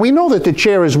 And we know that the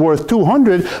chair is worth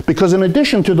 200 because in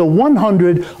addition to the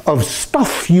 100 of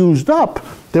stuff used up,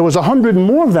 there was 100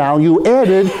 more value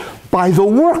added by the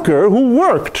worker who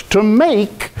worked to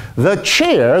make the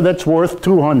chair that's worth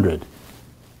 200.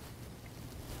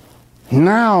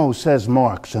 Now, says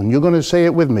Marx, and you're going to say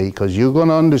it with me because you're going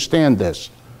to understand this.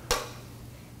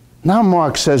 Now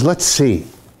Marx says, let's see.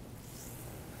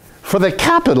 For the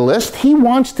capitalist, he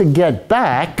wants to get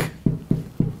back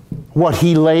what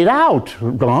he laid out,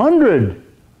 the 100.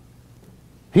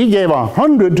 He gave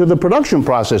 100 to the production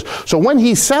process. So when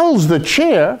he sells the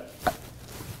chair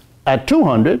at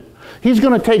 200, he's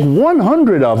going to take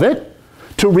 100 of it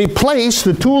to replace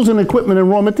the tools and equipment and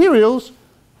raw materials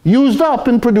used up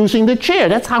in producing the chair.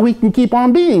 That's how he can keep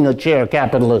on being a chair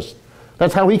capitalist.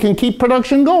 That's how he can keep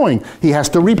production going. He has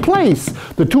to replace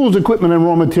the tools, equipment, and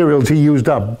raw materials he used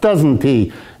up, doesn't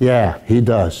he? Yeah, he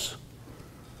does.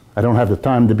 I don't have the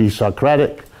time to be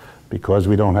Socratic because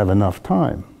we don't have enough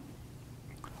time.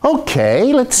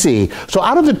 Okay, let's see. So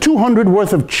out of the 200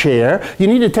 worth of chair, you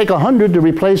need to take 100 to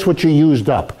replace what you used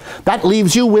up. That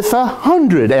leaves you with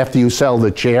 100 after you sell the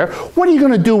chair. What are you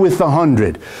going to do with the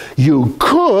 100? You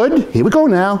could, here we go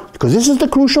now, because this is the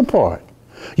crucial part.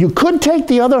 You could take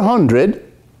the other 100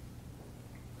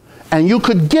 and you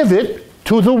could give it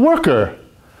to the worker.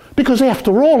 Because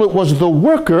after all, it was the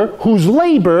worker whose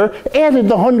labor added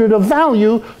the 100 of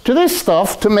value to this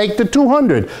stuff to make the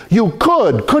 200. You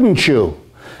could, couldn't you?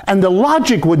 And the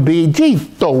logic would be, gee,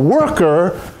 the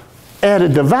worker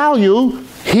added the value,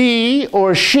 he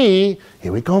or she,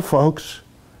 here we go folks,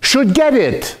 should get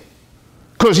it.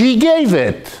 Because he gave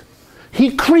it.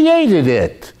 He created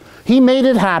it. He made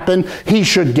it happen, he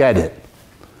should get it.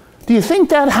 Do you think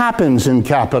that happens in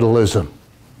capitalism?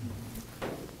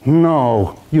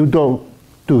 No, you don't,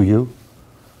 do you?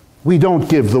 We don't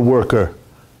give the worker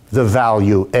the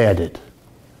value added.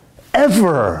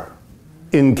 Ever.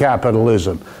 In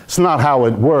capitalism. It's not how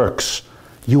it works.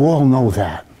 You all know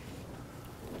that.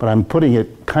 But I'm putting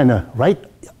it kind of right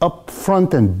up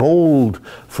front and bold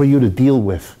for you to deal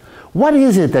with. What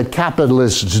is it that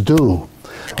capitalists do?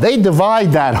 They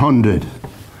divide that 100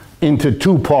 into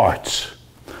two parts.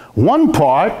 One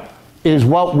part is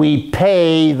what we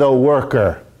pay the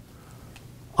worker.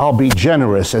 I'll be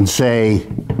generous and say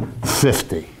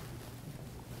 50.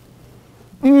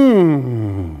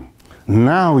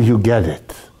 Now you get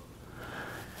it.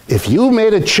 If you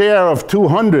made a chair of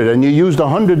 200 and you used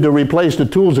 100 to replace the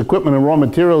tools, equipment, and raw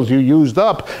materials you used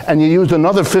up, and you used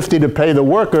another 50 to pay the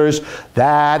workers,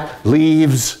 that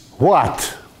leaves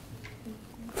what?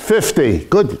 50.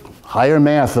 Good. Higher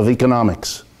math of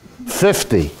economics.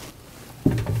 50.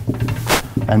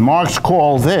 And Marx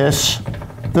called this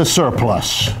the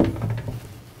surplus.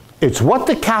 It's what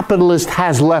the capitalist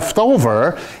has left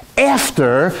over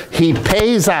after he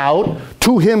pays out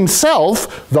to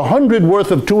himself the 100 worth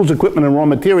of tools, equipment, and raw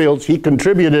materials he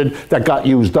contributed that got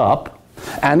used up,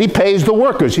 and he pays the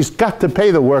workers. He's got to pay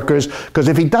the workers, because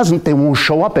if he doesn't, they won't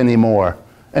show up anymore,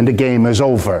 and the game is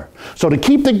over. So to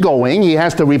keep it going, he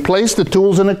has to replace the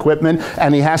tools and equipment,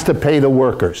 and he has to pay the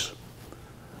workers.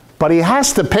 But he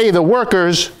has to pay the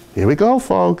workers, here we go,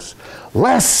 folks,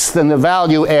 less than the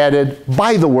value added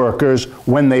by the workers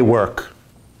when they work.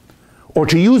 Or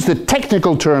to use the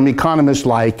technical term economists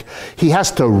like, he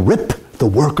has to rip the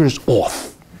workers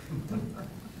off.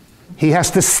 He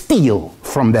has to steal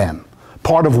from them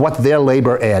part of what their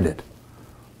labor added.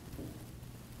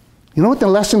 You know what the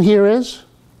lesson here is?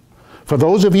 For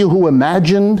those of you who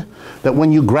imagined that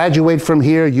when you graduate from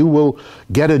here you will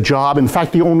get a job, in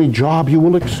fact the only job you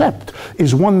will accept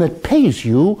is one that pays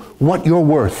you what you're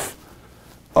worth.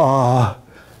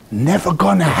 never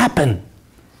gonna happen.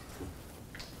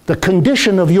 The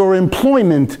condition of your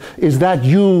employment is that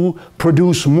you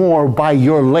produce more by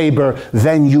your labor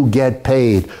than you get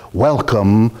paid.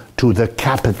 Welcome to the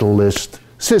capitalist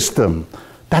system.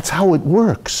 That's how it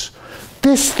works.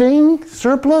 This thing,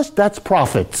 surplus, that's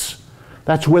profits.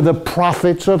 That's where the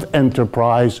profits of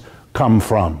enterprise come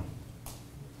from.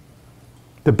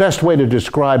 The best way to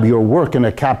describe your work in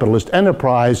a capitalist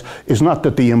enterprise is not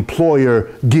that the employer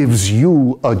gives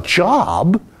you a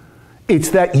job, it's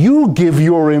that you give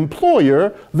your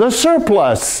employer the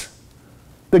surplus.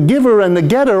 The giver and the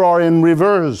getter are in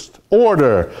reversed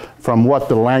order from what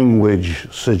the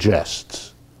language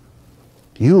suggests.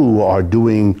 You are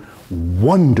doing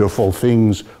wonderful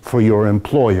things for your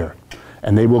employer,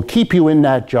 and they will keep you in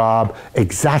that job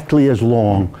exactly as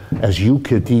long as you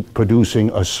can keep producing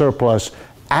a surplus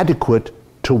adequate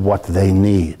to what they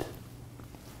need.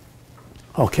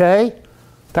 Okay?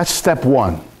 That's step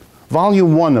one.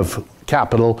 Volume 1 of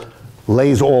Capital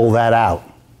lays all that out.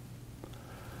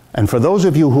 And for those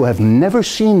of you who have never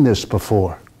seen this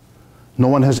before, no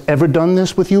one has ever done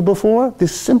this with you before,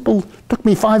 this simple took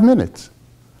me 5 minutes.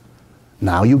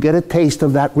 Now you get a taste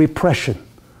of that repression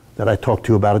that I talked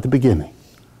to you about at the beginning.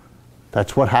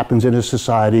 That's what happens in a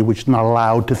society which is not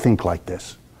allowed to think like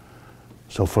this.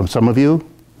 So for some of you,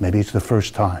 maybe it's the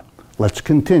first time. Let's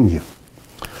continue.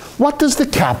 What does the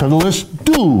capitalist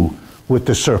do with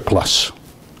the surplus?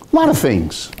 A lot of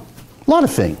things. A lot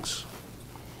of things.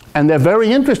 And they're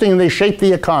very interesting and they shape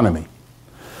the economy.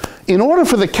 In order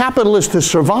for the capitalist to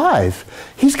survive,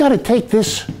 he's got to take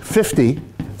this 50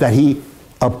 that he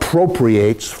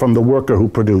appropriates from the worker who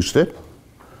produced it,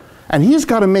 and he's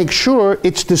got to make sure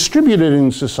it's distributed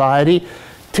in society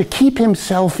to keep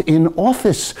himself in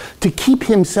office, to keep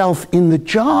himself in the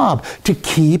job, to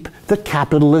keep the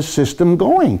capitalist system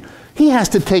going. He has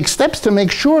to take steps to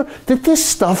make sure that this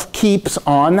stuff keeps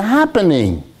on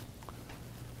happening.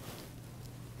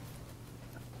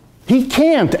 He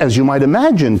can't, as you might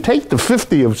imagine, take the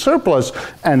 50 of surplus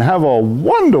and have a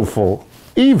wonderful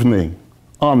evening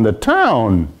on the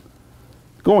town,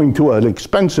 going to an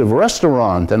expensive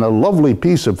restaurant and a lovely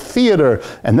piece of theater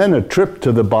and then a trip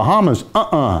to the Bahamas.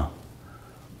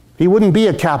 He wouldn't be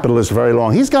a capitalist very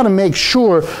long. He's got to make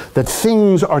sure that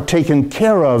things are taken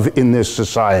care of in this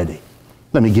society.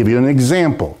 Let me give you an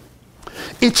example.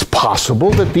 It's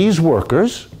possible that these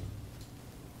workers,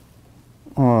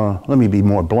 let me be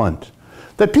more blunt,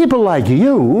 that people like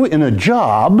you in a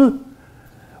job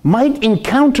might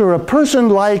encounter a person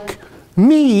like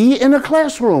me in a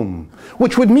classroom,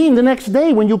 which would mean the next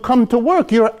day when you come to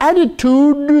work, your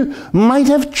attitude might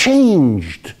have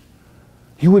changed.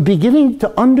 You would be beginning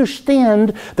to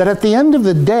understand that at the end of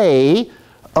the day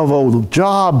of a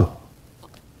job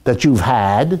that you've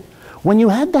had, when you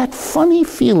had that funny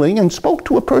feeling and spoke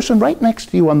to a person right next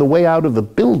to you on the way out of the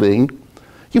building,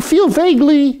 you feel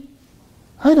vaguely,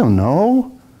 I don't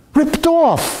know, ripped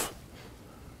off.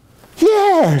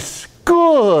 Yes,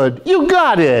 good, you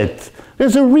got it.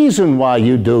 There's a reason why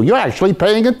you do. You're actually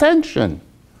paying attention.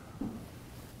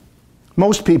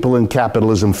 Most people in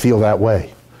capitalism feel that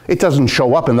way. It doesn't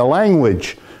show up in the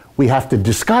language. We have to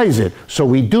disguise it, so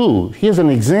we do. Here's an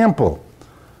example.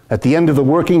 At the end of the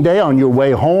working day, on your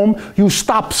way home, you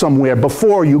stop somewhere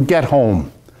before you get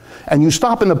home. And you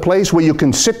stop in a place where you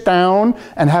can sit down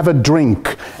and have a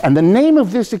drink. And the name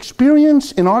of this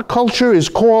experience in our culture is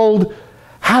called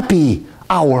happy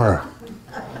hour,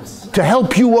 to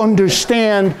help you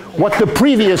understand what the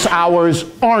previous hours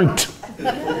aren't.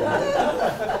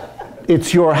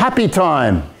 It's your happy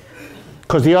time,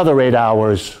 because the other 8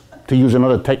 hours, to use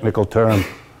another technical term,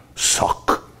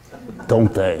 suck,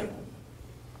 don't they?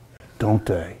 Don't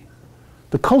they?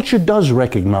 The culture does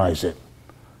recognize it.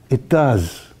 It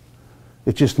does.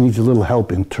 It just needs a little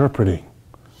help interpreting.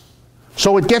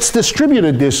 So it gets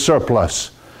distributed, this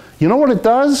surplus. You know what it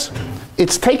does?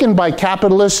 It's taken by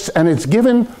capitalists and it's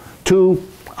given to,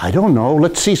 I don't know,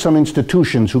 let's see some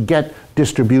institutions who get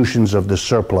distributions of the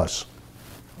surplus.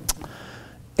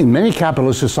 In many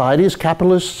capitalist societies,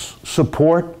 capitalists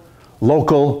support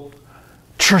local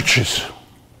churches.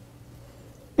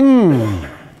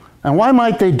 And why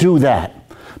might they do that?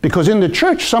 Because in the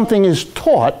church something is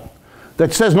taught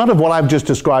that says none of what I've just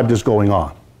described is going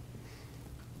on.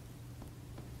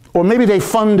 Or maybe they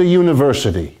fund a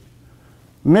university.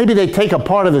 Maybe they take a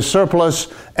part of the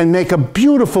surplus and make a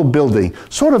beautiful building,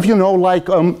 sort of, you know, like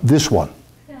this one.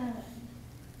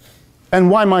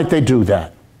 And why might they do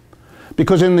that?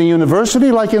 Because in the university,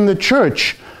 like in the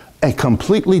church, a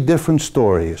completely different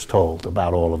story is told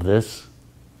about all of this.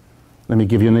 Let me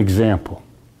give you an example.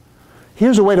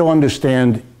 Here's a way to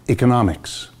understand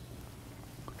economics.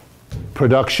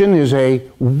 Production is a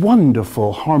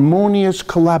wonderful, harmonious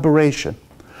collaboration.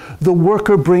 The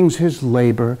worker brings his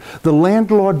labor, the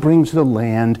landlord brings the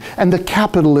land, and the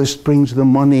capitalist brings the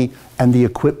money and the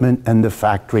equipment and the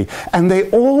factory. And they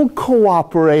all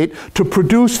cooperate to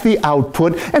produce the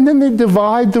output, and then they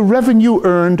divide the revenue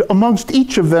earned amongst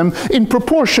each of them in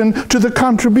proportion to the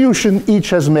contribution each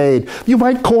has made. You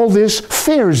might call this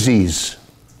fairsies.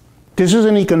 This is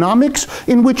an economics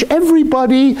in which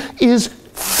everybody is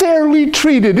fairly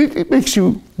treated. It makes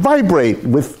you vibrate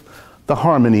with the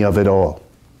harmony of it all.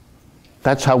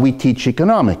 That's how we teach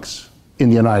economics in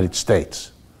the United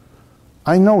States.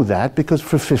 I know that because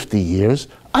for 50 years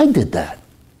I did that.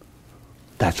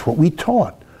 That's what we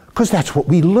taught, because that's what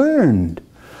we learned.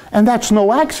 And that's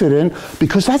no accident,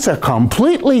 because that's a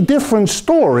completely different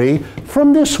story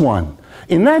from this one.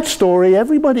 In that story,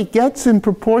 everybody gets in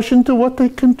proportion to what they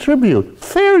contribute.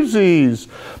 Fairsies.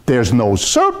 There's no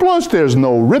surplus, there's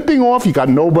no ripping off, you got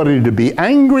nobody to be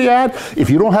angry at. If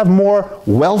you don't have more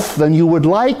wealth than you would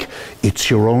like, it's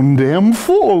your own damn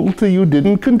fault that you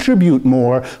didn't contribute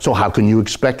more, so how can you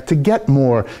expect to get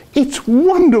more? It's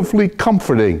wonderfully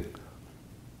comforting.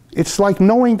 It's like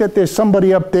knowing that there's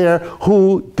somebody up there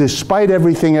who, despite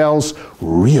everything else,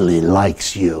 really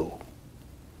likes you,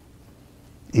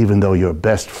 even though your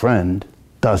best friend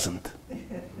doesn't.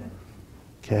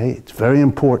 Okay, it's very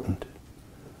important.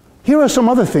 Here are some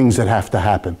other things that have to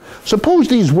happen. Suppose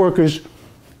these workers,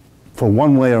 for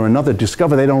one way or another,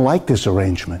 discover they don't like this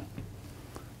arrangement.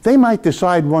 They might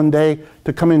decide one day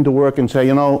to come into work and say,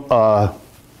 you know,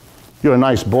 you're a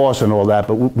nice boss and all that,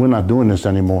 but we're not doing this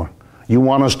anymore. You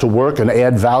want us to work and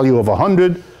add value of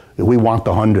 100, we want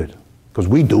the 100. Because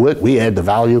we do it, we add the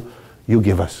value, you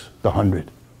give us the 100.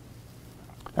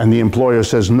 And the employer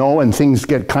says no, and things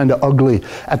get kind of ugly.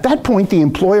 At that point, the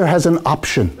employer has an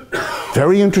option.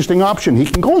 Very interesting option. He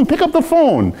can go and pick up the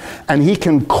phone, and he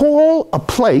can call a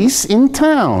place in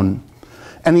town,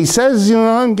 and he says, you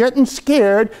know, I'm getting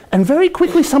scared, and very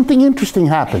quickly something interesting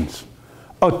happens.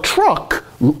 A truck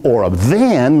or a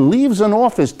van leaves an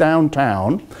office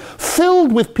downtown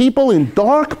filled with people in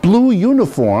dark blue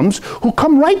uniforms who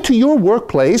come right to your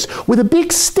workplace with a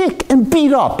big stick and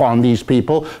beat up on these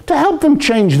people to help them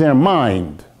change their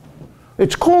mind.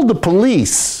 It's called the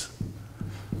police.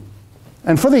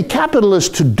 And for the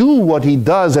capitalist to do what he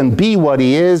does and be what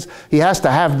he is, he has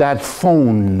to have that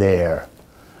phone there.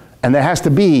 And there has to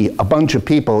be a bunch of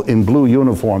people in blue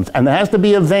uniforms, and there has to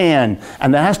be a van,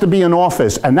 and there has to be an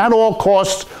office, and that all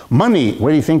costs money.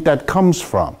 Where do you think that comes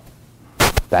from?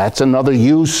 That's another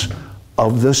use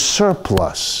of the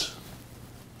surplus.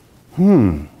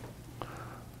 Let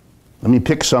me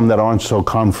pick some that aren't so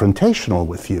confrontational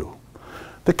with you.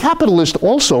 The capitalist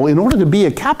also, in order to be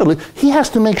a capitalist, he has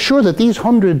to make sure that these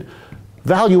 100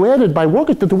 value added by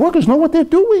workers, that the workers know what they're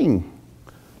doing.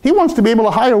 He wants to be able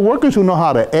to hire workers who know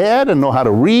how to add and know how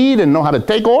to read and know how to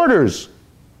take orders.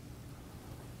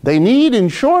 They need, in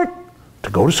short, to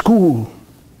go to school,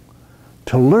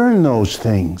 to learn those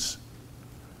things.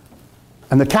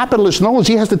 And the capitalist knows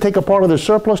he has to take a part of the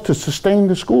surplus to sustain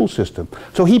the school system.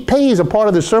 So he pays a part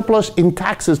of the surplus in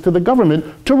taxes to the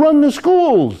government to run the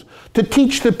schools, to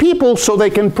teach the people so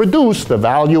they can produce the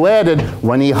value added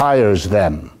when he hires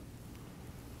them.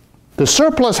 The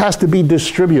surplus has to be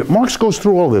distributed. Marx goes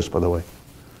through all this, by the way.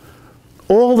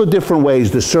 All the different ways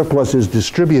the surplus is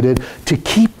distributed to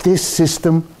keep this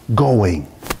system going.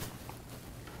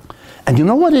 And you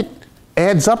know what it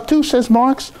adds up to, says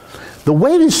Marx? The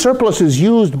way this surplus is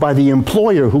used by the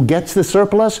employer who gets the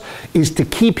surplus is to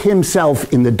keep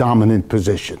himself in the dominant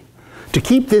position, to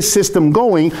keep this system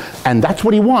going, and that's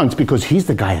what he wants because he's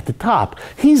the guy at the top.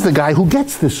 He's the guy who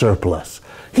gets the surplus.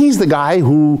 He's the guy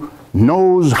who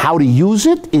knows how to use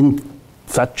it in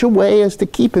such a way as to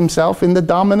keep himself in the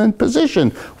dominant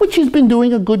position, which he's been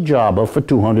doing a good job of for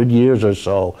 200 years or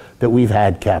so that we've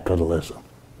had capitalism.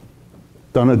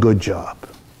 Done a good job.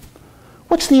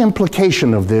 What's the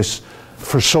implication of this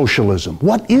for socialism?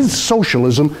 What is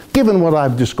socialism, given what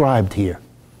I've described here?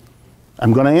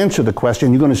 I'm going to answer the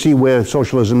question. You're going to see where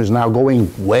socialism is now going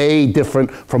way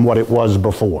different from what it was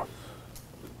before.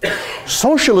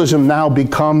 Socialism now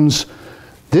becomes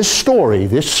this story,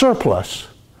 this surplus,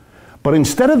 but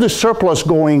instead of the surplus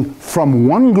going from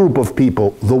one group of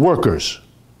people, the workers,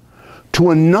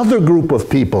 to another group of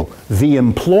people, the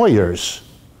employers,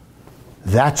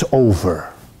 that's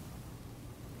over.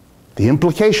 The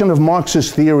implication of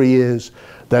Marxist theory is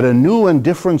that a new and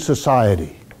different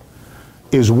society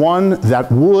is one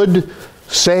that would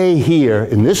say here,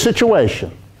 in this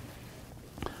situation,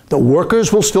 the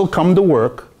workers will still come to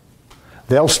work,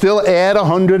 they'll still add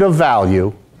 100 of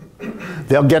value,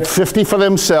 They'll get 50 for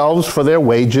themselves for their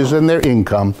wages and their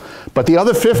income, but the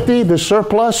other 50, the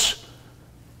surplus,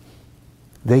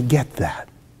 they get that.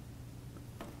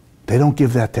 They don't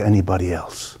give that to anybody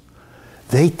else.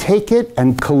 They take it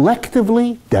and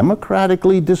collectively,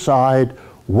 democratically decide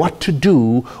what to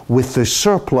do with the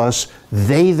surplus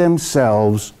they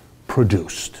themselves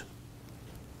produced.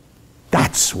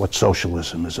 That's what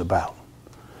socialism is about.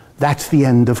 That's the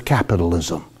end of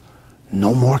capitalism.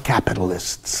 No more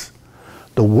capitalists.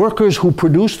 The workers who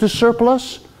produce the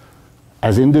surplus,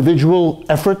 as individual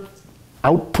effort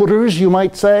outputters, you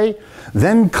might say,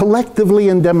 then collectively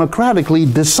and democratically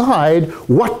decide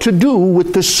what to do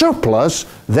with the surplus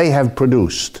they have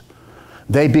produced.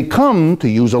 They become, to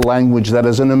use a language that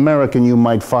as an American you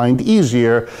might find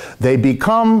easier, they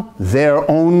become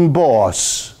their own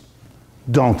boss,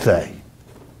 don't they?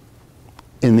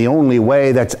 In the only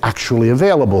way that's actually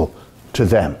available to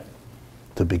them,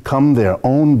 to become their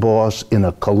own boss in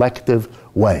a collective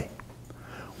way.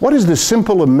 What is the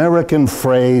simple American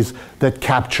phrase that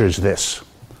captures this?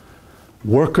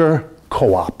 Worker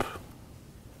co-op.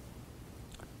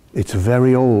 It's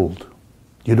very old.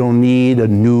 You don't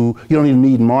even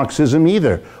need Marxism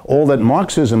either. All that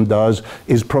Marxism does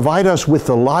is provide us with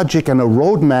the logic and a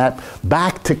roadmap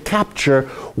back to capture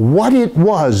what it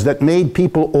was that made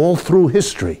people all through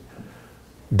history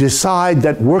decide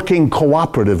that working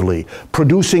cooperatively,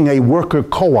 producing a worker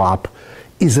co-op,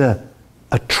 is an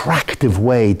attractive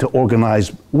way to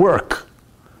organize work,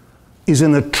 is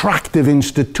an attractive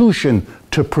institution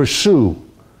to pursue.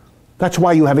 That's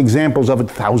why you have examples of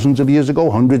it thousands of years ago,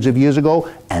 hundreds of years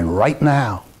ago, and right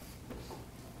now.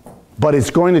 But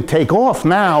it's going to take off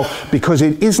now because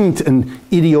it isn't an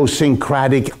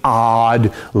idiosyncratic,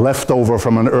 odd, leftover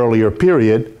from an earlier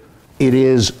period. It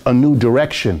is a new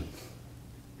direction.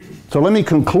 So let me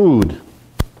conclude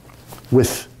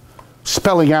with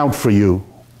spelling out for you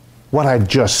what I've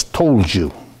just told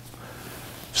you.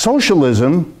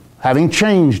 Socialism, having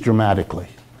changed dramatically,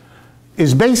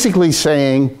 is basically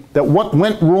saying that what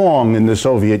went wrong in the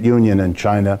Soviet Union and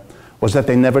China was that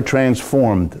they never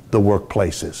transformed the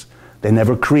workplaces. They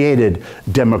never created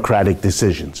democratic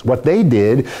decisions. What they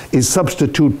did is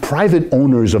substitute private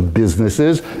owners of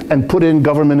businesses and put in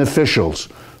government officials.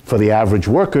 For the average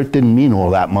worker, it didn't mean all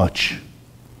that much.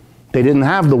 They didn't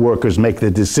have the workers make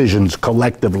the decisions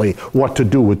collectively what to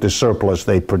do with the surplus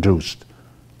they produced.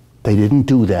 They didn't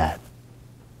do that.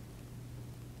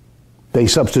 They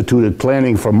substituted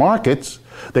planning for markets,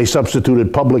 they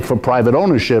substituted public for private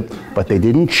ownership, but they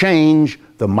didn't change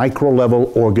the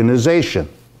micro-level organization.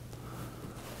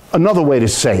 Another way to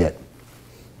say it,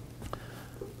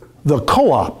 the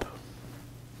co-op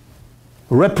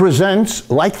represents,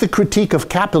 like the critique of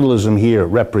capitalism here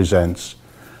represents,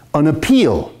 an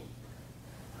appeal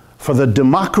for the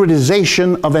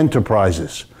democratization of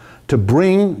enterprises, to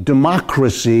bring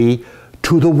democracy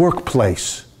to the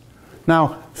workplace.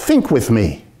 Now, think with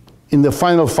me in the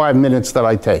final 5 minutes that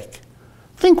I take.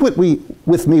 Think with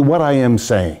me what I am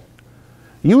saying.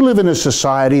 You live in a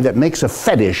society that makes a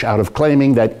fetish out of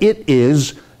claiming that it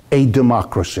is a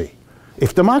democracy.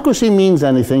 If democracy means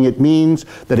anything, it means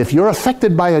that if you're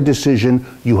affected by a decision,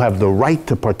 you have the right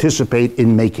to participate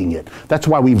in making it. That's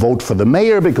why we vote for the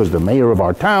mayor, because the mayor of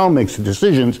our town makes the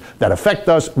decisions that affect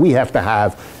us. We have to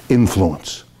have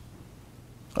influence.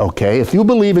 Okay, if you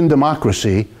believe in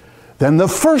democracy, then the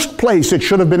first place it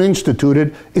should have been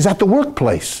instituted is at the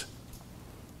workplace.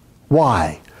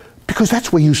 Why? Because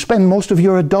that's where you spend most of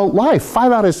your adult life.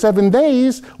 5 out of 7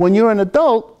 days, when you're an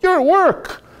adult, you're at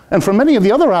work. And for many of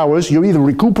the other hours, you're either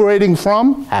recuperating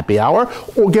from happy hour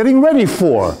or getting ready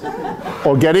for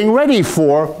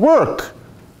work.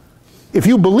 If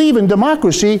you believe in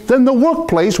democracy, then the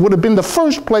workplace would have been the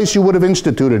first place you would have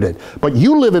instituted it. But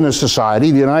you live in a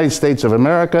society, the United States of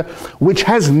America, which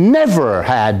has never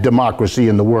had democracy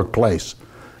in the workplace.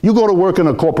 You go to work in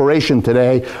a corporation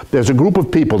today, there's a group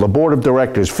of people, the board of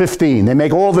directors, 15. They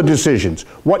make all the decisions.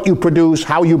 What you produce,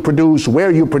 how you produce, where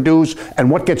you produce,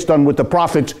 and what gets done with the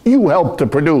profits you help to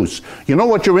produce. You know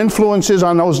what your influence is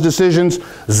on those decisions?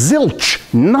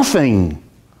 Zilch, nothing.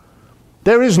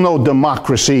 There is no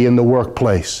democracy in the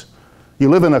workplace. You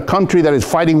live in a country that is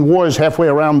fighting wars halfway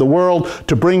around the world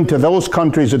to bring to those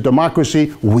countries a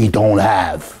democracy we don't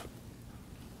have.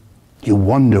 You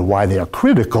wonder why they're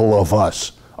critical of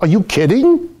us. Are you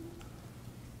kidding?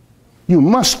 You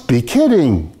must be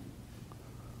kidding.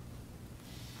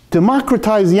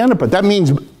 Democratize the enterprise. That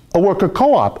means a worker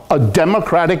co-op, a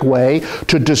democratic way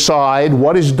to decide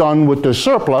what is done with the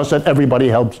surplus that everybody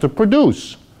helps to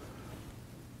produce.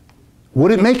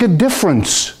 Would it make a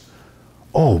difference?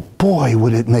 Oh boy,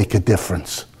 would it make a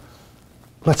difference.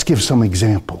 Let's give some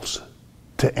examples.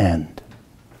 to end.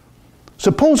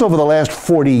 Suppose over the last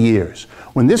 40 years,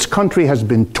 when this country has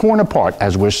been torn apart,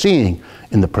 as we're seeing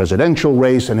in the presidential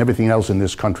race and everything else in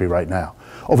this country right now,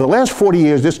 over the last 40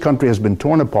 years, this country has been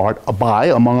torn apart by,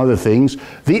 among other things,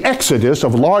 the exodus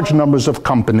of large numbers of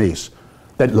companies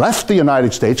that left the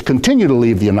United States, continue to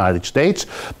leave the United States,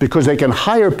 because they can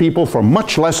hire people for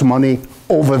much less money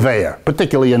over there,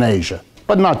 particularly in Asia,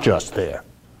 but not just there.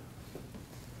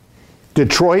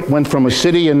 Detroit went from a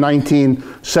city in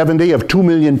 1970 of 2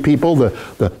 million people,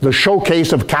 the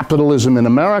showcase of capitalism in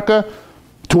America,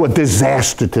 to a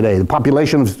disaster today. The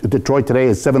population of Detroit today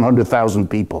is 700,000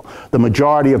 people. The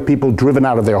majority of people driven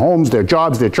out of their homes, their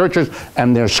jobs, their churches,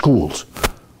 and their schools.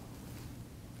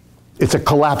 It's a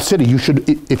collapsed city. You should,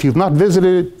 if you've not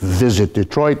visited it, visit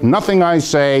Detroit. Nothing I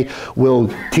say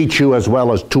will teach you as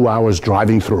well as 2 hours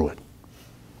driving through it.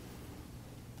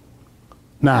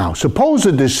 Now, suppose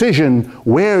a decision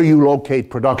where you locate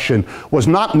production was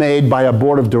not made by a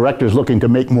board of directors looking to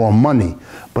make more money,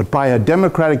 but by a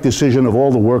democratic decision of all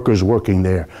the workers working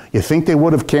there. You think they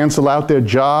would have canceled out their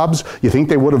jobs? You think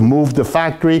they would have moved the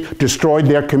factory, destroyed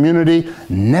their community?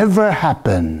 Never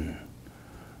happened.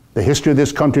 The history of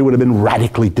this country would have been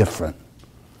radically different.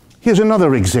 Here's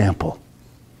another example.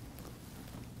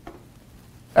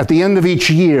 At the end of each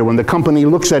year, when the company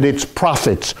looks at its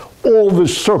profits, all the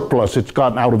surplus it's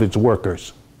gotten out of its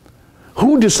workers,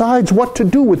 who decides what to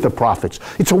do with the profits?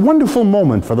 It's a wonderful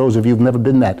moment for those of you who've never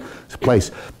been that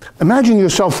place. Imagine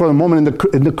yourself for a moment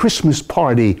in the Christmas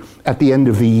party at the end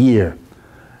of the year.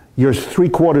 Your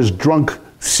three-quarters drunk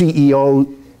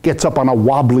CEO gets up on a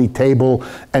wobbly table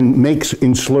and makes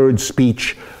in slurred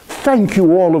speech, "Thank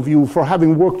you, all of you, for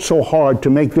having worked so hard to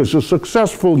make this a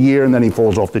successful year," and then he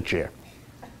falls off the chair.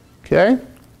 Okay?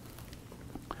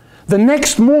 The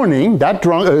next morning, that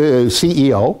drunk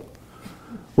CEO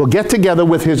will get together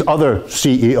with his other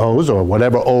CEOs, or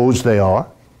whatever O's they are,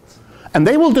 and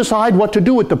they will decide what to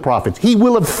do with the profits. He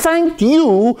will have thanked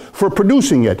you for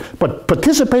producing it, but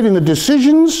participate in the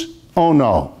decisions? Oh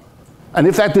no. And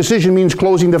if that decision means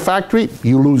closing the factory,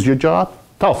 you lose your job?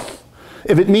 Tough.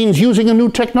 If it means using a new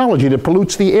technology that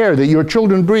pollutes the air that your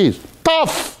children breathe?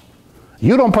 Tough.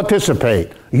 You don't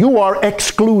participate. You are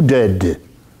excluded.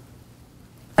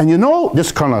 And you know,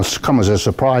 this kind of comes as a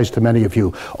surprise to many of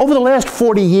you. Over the last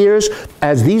 40 years,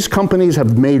 as these companies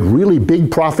have made really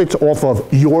big profits off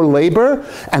of your labor,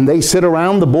 and they sit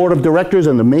around the board of directors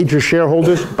and the major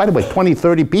shareholders, by the way, 20,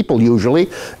 30 people usually,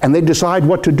 and they decide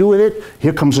what to do with it,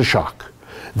 here comes a shock.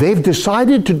 They've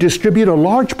decided to distribute a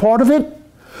large part of it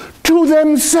to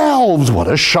themselves. What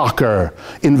a shocker.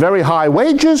 In very high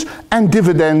wages and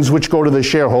dividends which go to the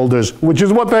shareholders, which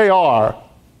is what they are.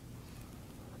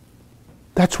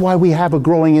 That's why we have a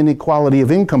growing inequality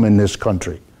of income in this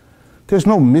country. There's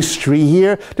no mystery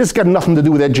here. This has got nothing to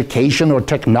do with education or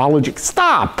technology.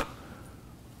 Stop!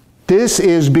 This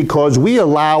is because we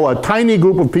allow a tiny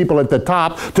group of people at the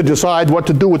top to decide what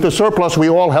to do with the surplus we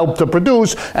all help to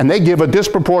produce, and they give a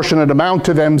disproportionate amount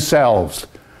to themselves.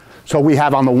 So we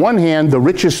have, on the one hand, the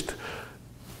richest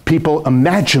people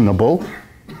imaginable,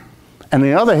 and on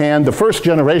the other hand, the first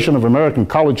generation of American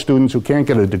college students who can't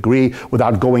get a degree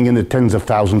without going into tens of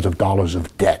thousands of dollars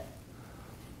of debt.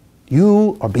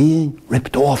 You are being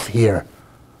ripped off here.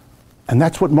 And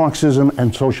that's what Marxism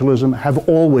and socialism have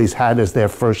always had as their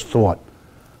first thought.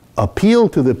 Appeal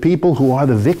to the people who are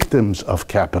the victims of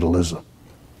capitalism,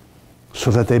 so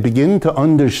that they begin to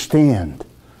understand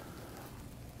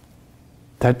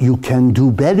that you can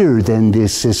do better than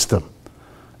this system.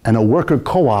 And a worker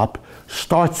co-op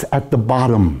starts at the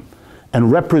bottom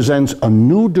and represents a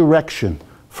new direction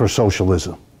for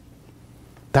socialism.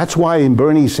 That's why in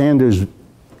Bernie Sanders'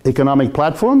 economic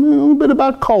platform, a little bit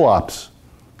about co-ops.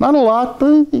 Not a lot,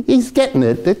 but he's getting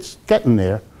it. It's getting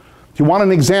there. If you want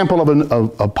an example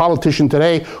of a politician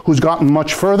today who's gotten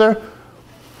much further,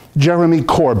 Jeremy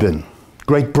Corbyn,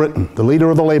 Great Britain, the leader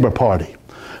of the Labour Party.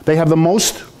 They have the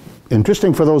most,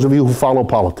 interesting for those of you who follow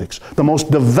politics, the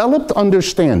most developed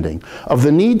understanding of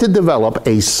the need to develop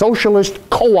a socialist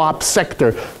co-op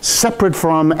sector separate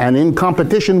from and in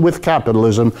competition with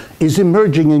capitalism is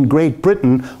emerging in Great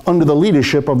Britain under the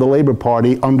leadership of the Labour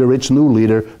Party under its new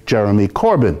leader, Jeremy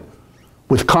Corbyn,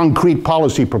 with concrete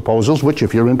policy proposals, which,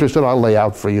 if you're interested, I'll lay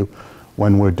out for you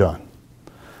when we're done.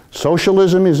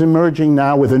 Socialism is emerging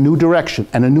now with a new direction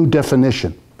and a new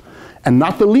definition. And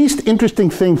not the least interesting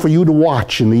thing for you to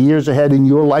watch in the years ahead in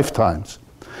your lifetimes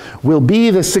will be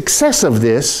the success of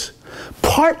this,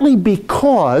 partly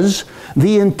because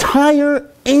the entire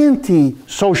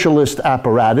anti-socialist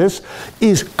apparatus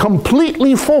is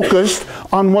completely focused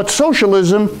on what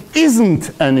socialism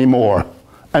isn't anymore.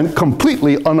 and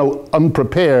completely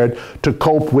unprepared to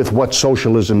cope with what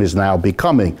socialism is now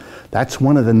becoming. That's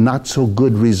one of the not so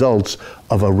good results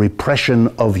of a repression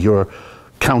of your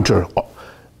counter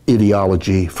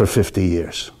ideology for 50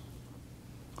 years.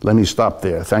 Let me stop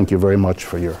there. Thank you very much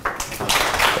for your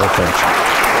attention.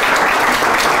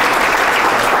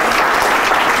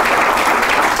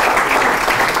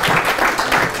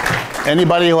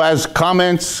 Anybody who has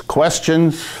comments,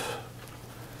 questions,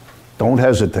 don't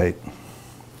hesitate.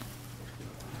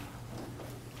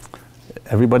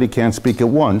 Everybody can't speak at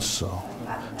once, so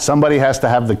somebody has to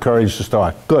have the courage to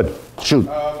start. Good, shoot.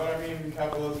 But I mean,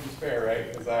 capitalism's fair,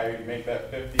 right? As I make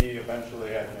that 50,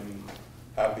 eventually I can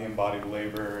have the embodied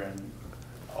labor and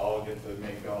I'll get to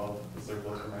make all the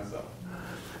surplus for myself.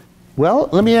 Well,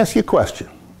 let me ask you a question.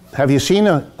 Have you seen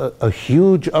a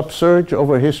huge upsurge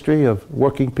over history of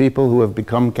working people who have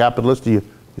become capitalists? Do you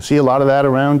see a lot of that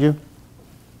around you?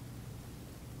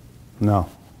 No.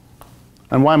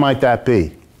 And why might that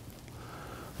be?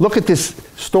 Look at this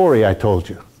story I told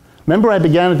you. Remember I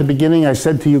began at the beginning, I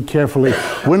said to you carefully,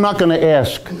 we're not going to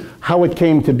ask how it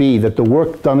came to be that the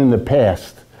work done in the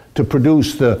past to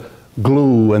produce the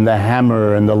glue and the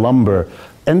hammer and the lumber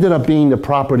ended up being the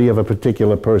property of a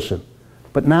particular person.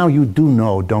 But now you do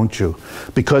know, don't you?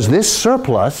 Because this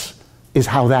surplus is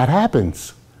how that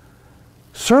happens.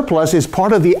 Surplus is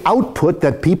part of the output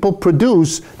that people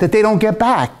produce that they don't get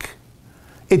back.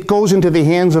 It goes into the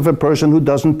hands of a person who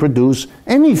doesn't produce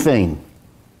anything.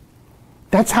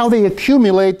 That's how they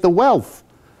accumulate the wealth.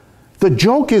 The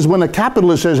joke is when a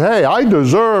capitalist says, hey, I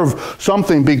deserve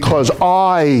something because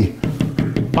I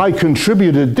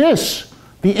contributed this.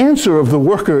 The answer of the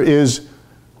worker is,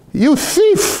 you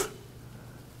thief.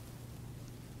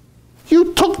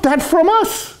 You took that from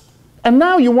us. And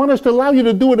now you want us to allow you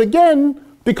to do it again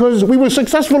because we were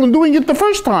successful in doing it the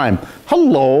first time.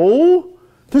 Hello?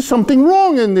 There's something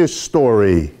wrong in this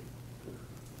story.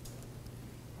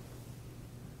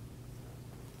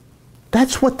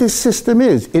 That's what this system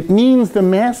is. It means the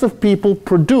mass of people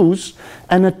produce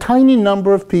and a tiny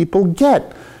number of people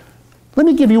get. Let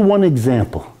me give you one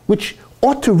example, which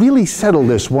ought to really settle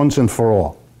this once and for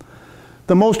all.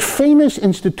 The most famous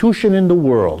institution in the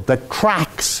world that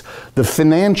tracks the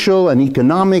financial and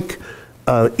economic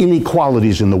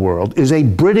inequalities in the world is a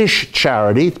British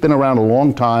charity. It's been around a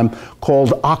long time,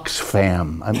 called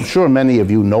Oxfam. I'm sure many of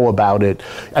you know about it.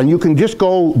 And you can just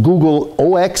go Google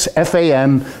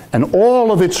OXFAM, and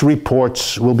all of its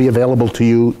reports will be available to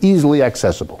you, easily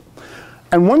accessible.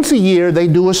 And once a year, they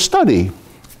do a study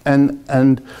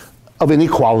and of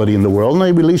inequality in the world, and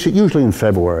they release it usually in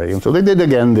February. And so they did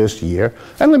again this year.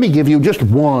 And let me give you just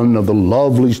one of the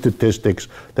lovely statistics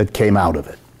that came out of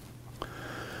it.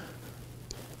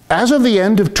 As of the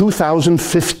end of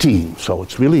 2015, so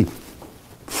it's really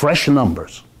fresh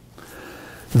numbers,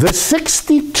 the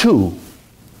 62,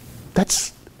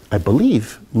 that's, I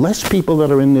believe, less people that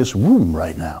are in this room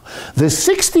right now, the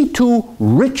 62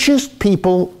 richest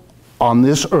people on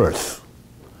this earth,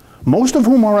 most of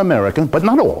whom are American, but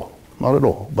not all, not at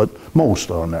all, but most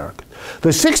are American.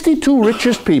 The 62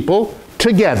 richest people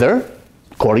together,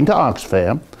 according to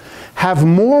Oxfam, have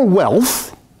more wealth.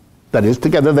 That is,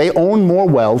 together they own more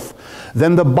wealth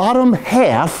than the bottom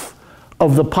half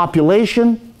of the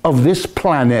population of this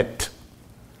planet.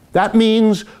 That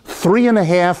means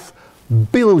 3.5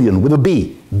 billion, with a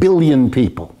B, billion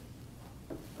people.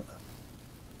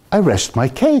 I rest my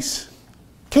case.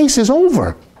 Case is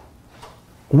over.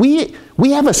 We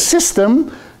have a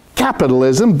system,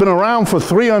 capitalism, been around for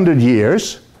 300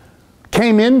 years,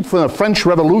 came in from the French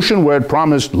Revolution where it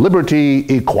promised liberty,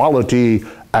 equality,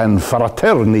 and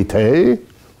fraternité,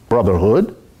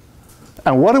 brotherhood.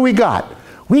 And what do we got?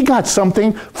 We got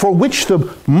something for which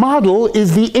the model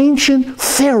is the ancient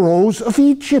pharaohs of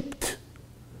Egypt.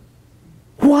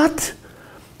 What?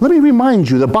 Let me remind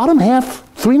you, the bottom half,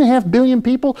 3.5 billion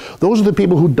people, those are the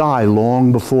people who die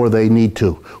long before they need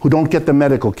to, who don't get the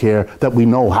medical care that we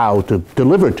know how to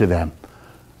deliver to them,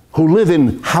 who live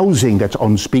in housing that's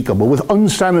unspeakable, with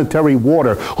unsanitary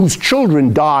water, whose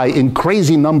children die in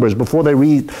crazy numbers before they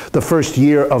reach the first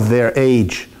year of their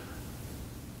age.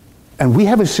 And we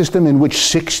have a system in which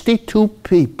 62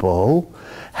 people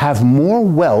have more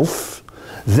wealth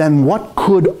than what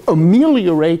could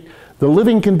ameliorate the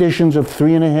living conditions of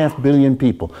 3.5 billion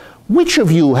people. Which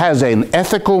of you has an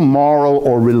ethical, moral,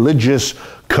 or religious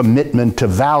commitment to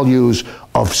values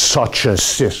of such a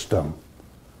system?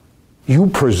 You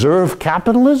preserve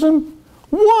capitalism?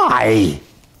 Why?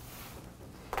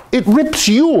 It rips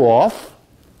you off.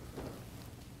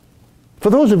 For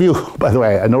those of you, by the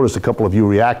way, I noticed a couple of you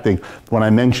reacting when I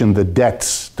mentioned the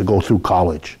debts to go through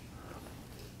college.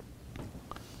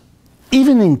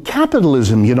 Even in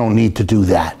capitalism, you don't need to do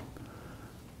that.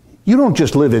 You don't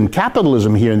just live in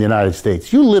capitalism here in the United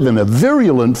States. You live in a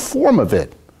virulent form of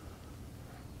it.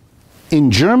 In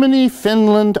Germany,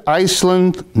 Finland,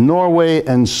 Iceland, Norway,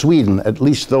 and Sweden, at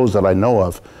least those that I know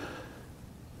of,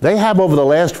 they have over the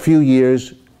last few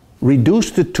years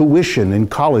reduced the tuition in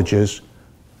colleges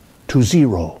to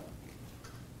 0.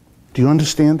 Do you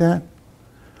understand that?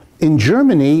 In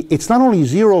Germany, it's not only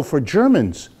 0 for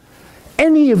Germans.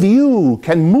 Any of you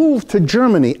can move to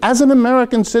Germany as an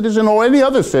American citizen or any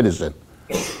other citizen,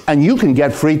 and you can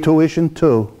get free tuition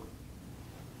too.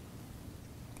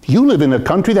 You live in a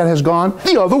country that has gone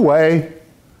the other way.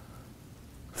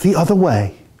 The other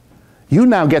way. You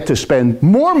now get to spend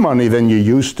more money than you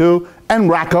used to and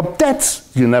rack up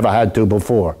debts you never had to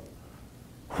before.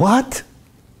 What?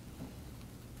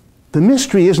 The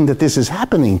mystery isn't that this is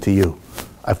happening to you.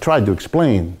 I've tried to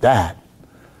explain that.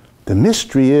 The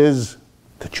mystery is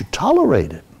that you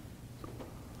tolerate it.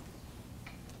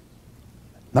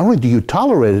 Not only do you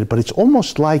tolerate it, but it's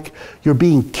almost like you're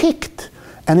being kicked.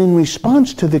 And in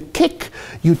response to the kick,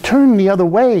 you turn the other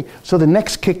way so the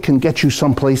next kick can get you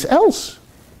someplace else.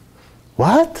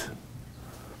 What?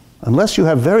 Unless you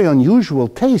have very unusual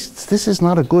tastes, this is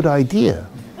not a good idea.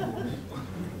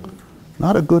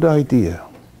 Not a good idea.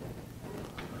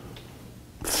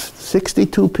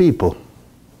 62 people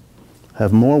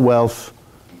have more wealth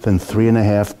than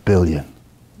 3.5 billion.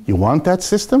 You want that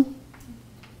system?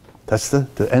 That's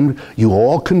the end. You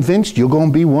all convinced you're going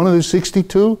to be one of the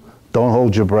 62? Don't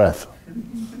hold your breath.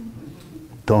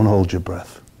 Don't hold your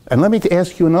breath. And let me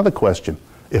ask you another question,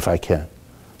 if I can.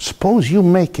 Suppose you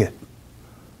make it.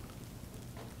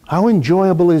 How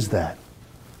enjoyable is that?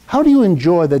 How do you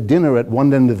enjoy the dinner at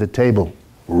one end of the table,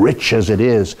 rich as it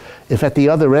is, if at the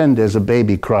other end there's a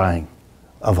baby crying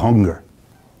of hunger?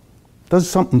 Does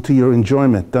something to your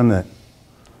enjoyment, doesn't it?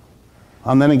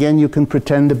 And then again, you can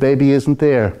pretend the baby isn't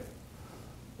there.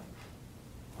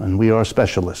 And we are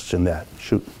specialists in that.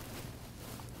 Shoot.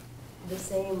 The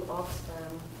same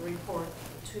Oxfam report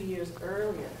 2 years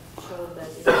earlier showed that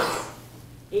it was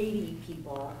 80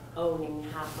 people owning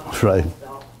half of the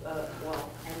wealth,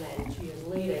 and then 2 years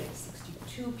later,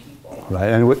 62 people. Right,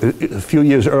 and a few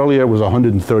years earlier it was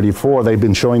 134. They've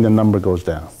been showing the number goes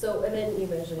down. So, and then you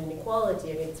mentioned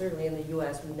inequality. I mean, certainly in the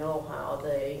U.S. we know how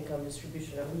the income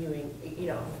distribution of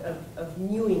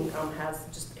new income has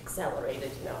just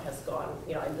accelerated. Has gone.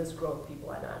 In this growth, people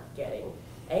are not getting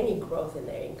any growth in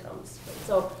their incomes.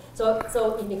 So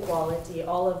inequality,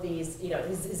 all of these,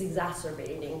 is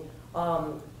exacerbating.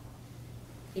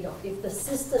 If the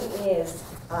system is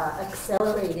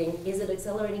accelerating, is it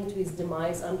accelerating to its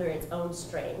demise under its own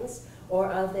strains, or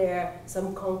are there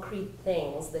some concrete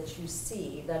things that you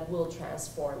see that will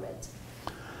transform it?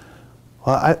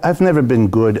 Well, I've never been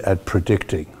good at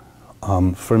predicting.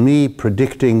 For me,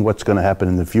 predicting what's going to happen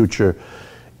in the future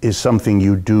is something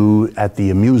you do at the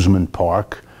amusement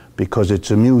park because it's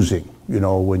amusing.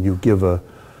 When you give a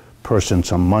person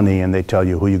some money and they tell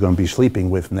you who you're going to be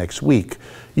sleeping with next week,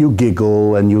 you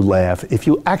giggle and you laugh. If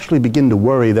you actually begin to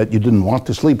worry that you didn't want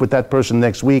to sleep with that person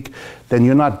next week, then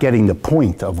you're not getting the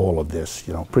point of all of this.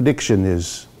 Prediction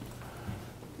is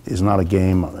not a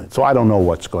game. So I don't know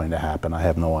what's going to happen. I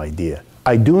have no idea.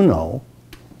 I do know,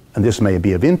 and this may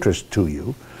be of interest to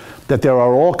you, that there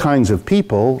are all kinds of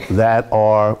people that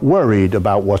are worried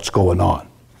about what's going on.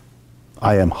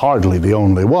 I am hardly the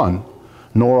only one,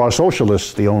 nor are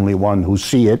socialists the only one who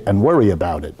see it and worry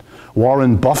about it.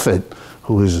 Warren Buffett,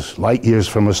 who is light years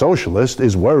from a socialist,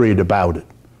 is worried about it.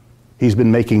 He's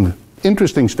been making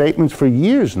interesting statements for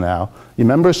years now. You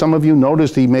remember, some of you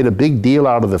noticed he made a big deal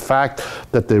out of the fact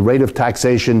that the rate of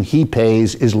taxation he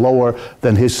pays is lower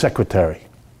than his secretary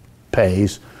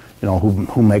pays,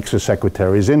 who makes a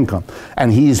secretary's income.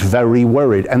 And he's very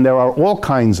worried. And there are all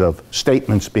kinds of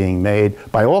statements being made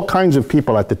by all kinds of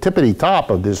people at the tippity top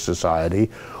of this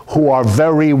society who are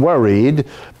very worried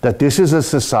that this is a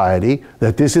society,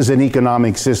 that this is an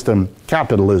economic system,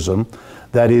 capitalism,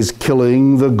 that is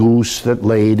killing the goose that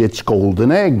laid its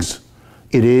golden eggs.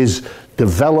 It is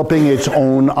developing its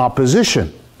own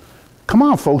opposition. Come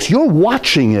on, folks, you're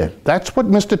watching it. That's what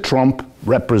Mr. Trump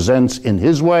represents in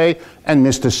his way and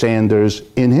Mr. Sanders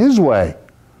in his way.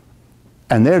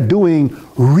 And they're doing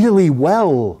really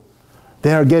well.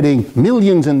 They're getting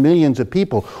millions and millions of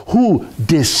people who,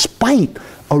 despite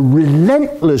a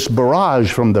relentless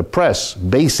barrage from the press,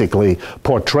 basically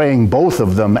portraying both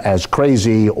of them as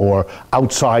crazy or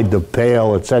outside the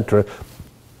pale, etc.,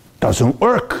 doesn't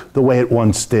work the way it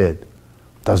once did.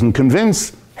 Doesn't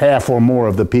convince half or more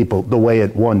of the people the way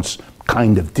it once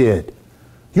kind of did.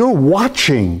 You're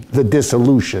watching the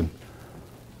dissolution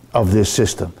of this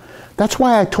system. That's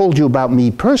why I told you about me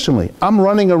personally. I'm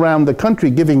running around the country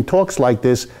giving talks like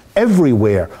this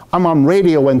everywhere. I'm on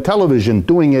radio and television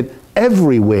doing it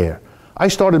everywhere. I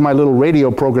started my little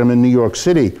radio program in New York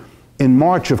City in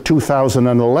March of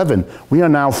 2011. We are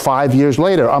now 5 years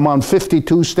later. I'm on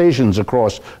 52 stations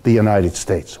across the United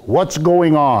States. What's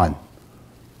going on?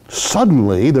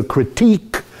 Suddenly, the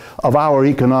critique of our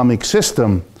economic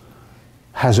system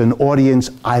has an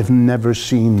audience I've never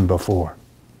seen before.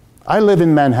 I live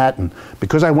in Manhattan.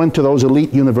 Because I went to those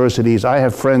elite universities, I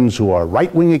have friends who are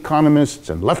right-wing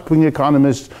economists and left-wing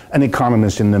economists and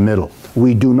economists in the middle.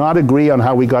 We do not agree on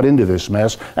how we got into this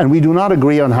mess, and we do not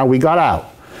agree on how we got out.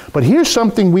 But here's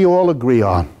something we all agree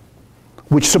on,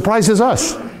 which surprises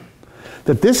us,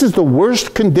 that this is the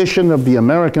worst condition of the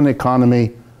American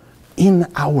economy in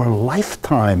our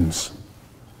lifetimes.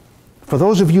 For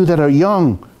those of you that are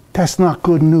young, that's not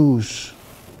good news.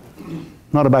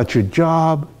 Not about your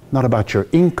job, not about your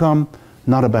income,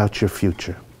 not about your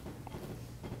future.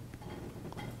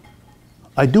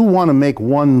 I do want to make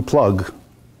one plug,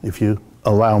 if you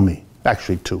allow me.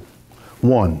 Actually, two.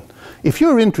 One, if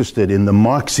you're interested in the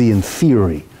Marxian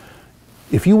theory,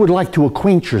 if you would like to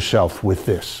acquaint yourself with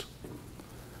this,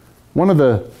 one of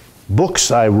the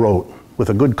books I wrote with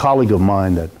a good colleague of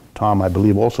mine that Tom, I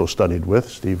believe, also studied with,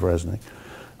 Steve Resnick,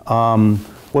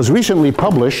 was recently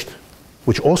published,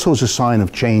 which also is a sign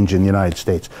of change in the United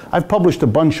States. I've published a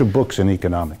bunch of books in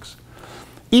economics.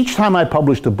 Each time I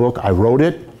published a book, I wrote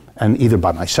it, and either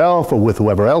by myself or with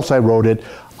whoever else I wrote it,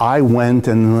 I went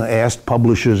and asked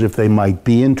publishers if they might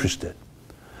be interested.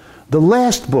 The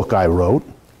last book I wrote,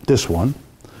 this one,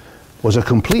 was a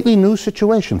completely new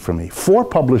situation for me. 4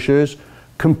 publishers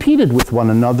competed with one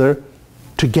another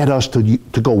to get us to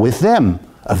go with them.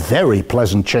 A very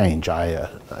pleasant change, I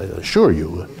assure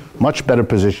you. Much better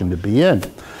position to be in.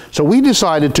 So we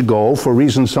decided to go, for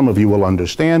reasons some of you will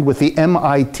understand, with the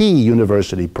MIT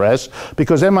University Press,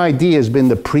 because MIT has been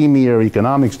the premier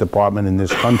economics department in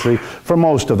this country for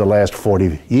most of the last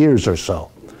 40 years or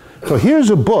so. So here's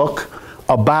a book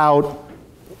about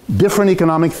different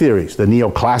economic theories, the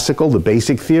neoclassical, the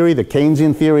basic theory, the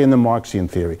Keynesian theory, and the Marxian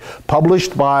theory,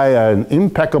 published by an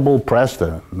impeccable press,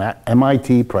 the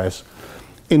MIT Press,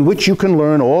 in which you can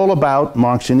learn all about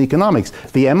Marxian economics.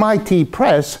 The MIT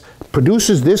Press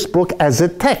produces this book as a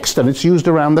text, and it's used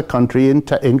around the country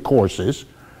in courses,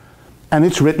 and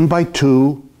it's written by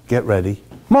 2, get ready,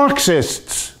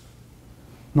 Marxists.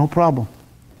 No problem.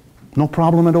 No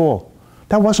problem at all.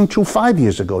 That wasn't true 5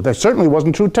 years ago. That certainly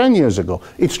wasn't true 10 years ago.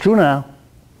 It's true now.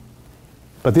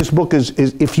 But this book is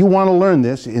if you want to learn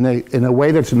this in a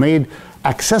way that's made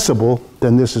accessible,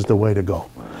 then this is the way to go.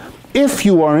 If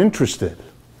you are interested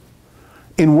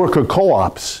in worker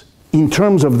co-ops in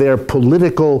terms of their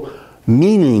political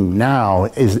meaning now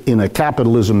is in a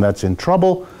capitalism that's in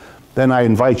trouble, then I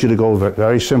invite you to go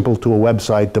very simple to a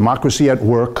website,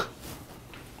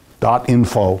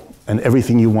 democracyatwork.info, and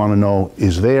everything you want to know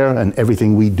is there, and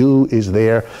everything we do is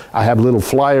there. I have little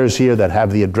flyers here that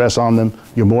have the address on them.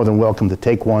 You're more than welcome to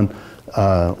take one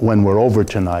when we're over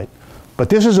tonight. But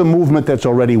this is a movement that's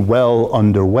already well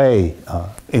underway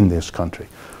in this country.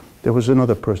 There was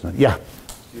another person. Yeah?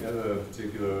 Do you have a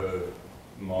particular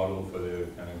model for the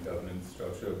kind of governance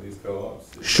structure of these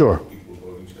co-ops? Sure. Equal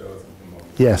voting share or something more?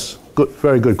 Yes, good,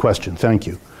 very good question, thank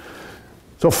you.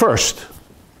 So first,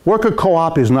 worker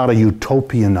co-op is not a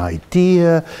utopian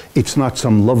idea. It's not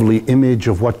some lovely image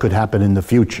of what could happen in the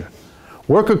future.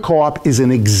 Worker co-op is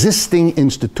an existing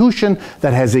institution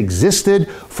that has existed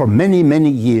for many, many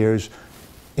years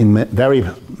in very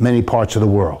many parts of the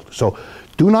world. So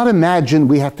do not imagine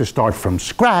we have to start from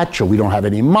scratch, or we don't have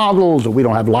any models, or we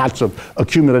don't have lots of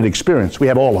accumulated experience. We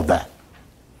have all of that.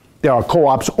 There are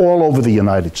co-ops all over the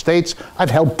United States.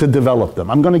 I've helped to develop them.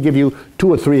 I'm going to give you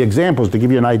 2 or 3 examples to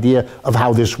give you an idea of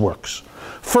how this works.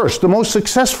 First, the most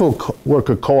successful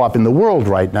worker co-op in the world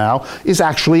right now is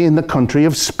actually in the country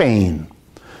of Spain.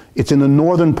 It's in the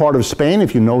northern part of Spain,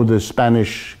 if you know the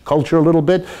Spanish culture a little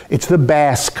bit. It's the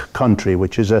Basque country,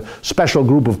 which is a special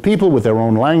group of people with their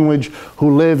own language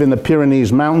who live in the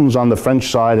Pyrenees Mountains on the French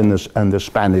side and the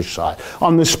Spanish side.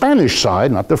 On the Spanish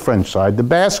side, not the French side, the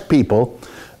Basque people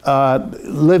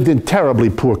lived in terribly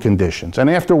poor conditions. And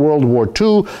after World War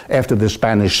II, after the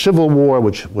Spanish Civil War,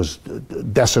 which was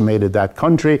decimated that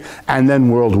country, and then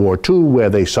World War II, where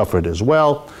they suffered as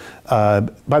well,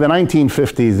 by the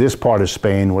 1950s, this part of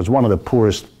Spain was one of the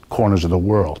poorest corners of the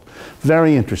world.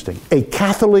 Very interesting. A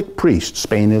Catholic priest,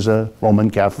 Spain is a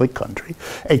Roman Catholic country,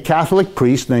 a Catholic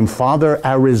priest named Father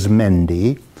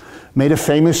Arizmendi made a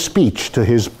famous speech to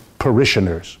his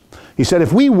parishioners. He said,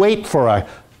 if we wait for a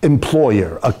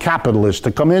employer, a capitalist,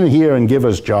 to come in here and give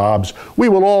us jobs, we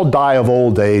will all die of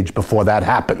old age before that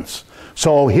happens.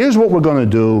 So here's what we're going to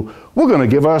do. We're going to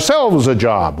give ourselves a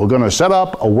job. We're going to set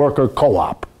up a worker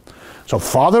co-op. So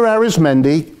Father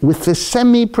Arizmendi, with the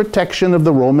semi-protection of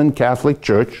the Roman Catholic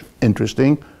Church,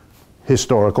 interesting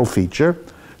historical feature,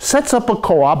 sets up a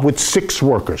co-op with 6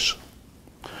 workers.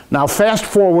 Now fast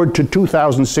forward to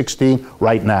 2016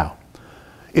 right now.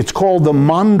 It's called the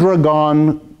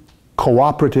Mondragon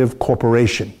Cooperative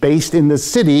Corporation, based in the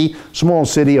small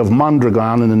city of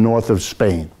Mondragon in the north of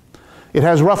Spain. It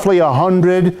has roughly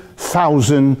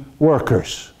 100,000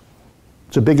 workers.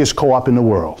 It's the biggest co-op in the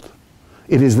world.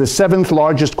 It is the 7th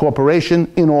largest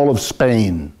corporation in all of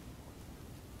Spain.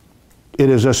 It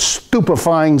is a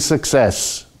stupefying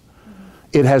success.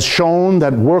 It has shown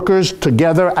that workers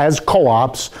together as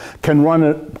co-ops can run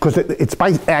it, because it's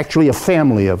actually a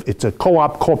family of, it's a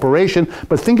co-op corporation,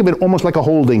 but think of it almost like a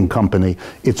holding company.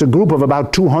 It's a group of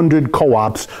about 200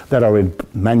 co-ops that are in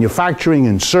manufacturing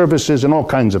and services and all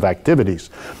kinds of activities.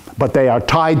 But they are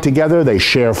tied together, they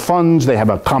share funds, they have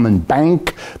a common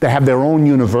bank, they have their own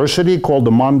university called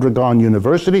the Mondragon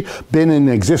University, been in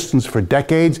existence for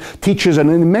decades, teaches an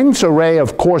immense array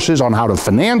of courses on how to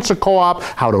finance a co-op,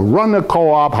 how to run a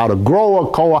co-op, how to grow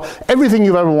a co-op, everything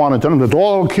you've ever wanted to know, it's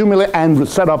all accumulated and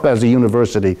set up as a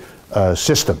university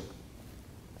system.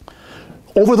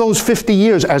 Over those 50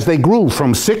 years, as they grew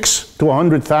from 6 to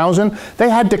 100,000, they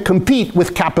had to compete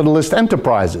with capitalist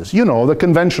enterprises. You know, the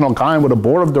conventional kind with a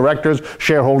board of directors,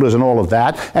 shareholders, and all of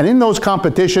that. And in those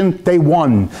competitions, they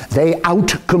won. They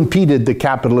out-competed the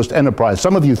capitalist enterprise.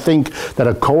 Some of you think that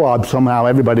a co-op, somehow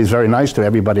everybody's very nice to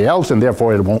everybody else, and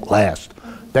therefore it won't last.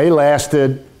 They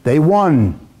lasted. They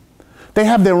won. They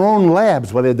have their own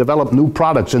labs where they develop new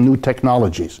products and new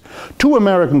technologies. 2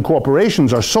 American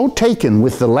corporations are so taken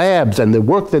with the labs and the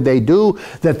work that they do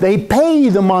that they pay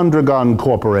the Mondragon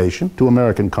Corporation, 2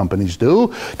 American companies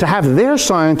do, to have their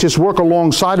scientists work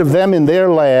alongside of them in their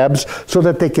labs so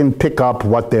that they can pick up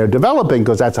what they're developing,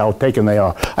 because that's how taken they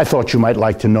are. I thought you might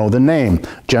like to know the name.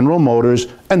 General Motors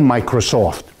and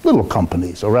Microsoft, little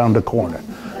companies around the corner.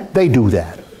 They do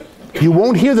that. You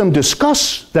won't hear them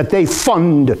discuss that they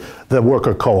fund the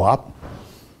worker co-op.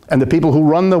 And the people who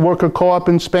run the worker co-op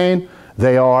in Spain,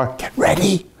 they are, get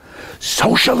ready,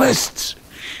 socialists.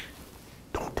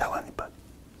 Don't tell anybody.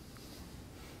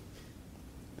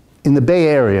 In the Bay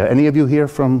Area, any of you here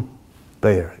from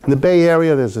Bay Area? In the Bay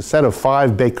Area, there's a set of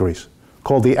 5 bakeries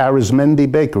called the Arizmendi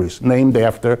Bakeries, named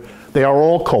after, they are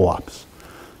all co-ops.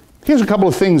 Here's a couple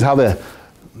of things how the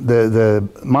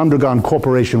Mondragon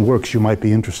Corporation works you might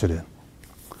be interested in.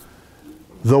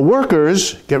 The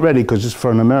workers, get ready because this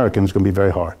for an American is going to be very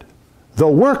hard. The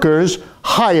workers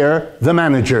hire the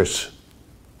managers.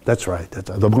 That's right,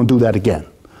 they're going to do that again.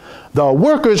 The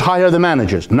workers hire the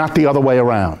managers, not the other way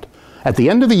around. At the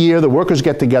end of the year, the workers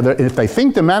get together, and if they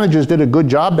think the managers did a good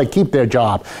job, they keep their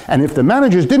job. And if the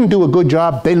managers didn't do a good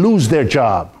job, they lose their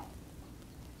job.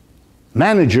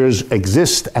 Managers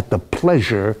exist at the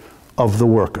pleasure of the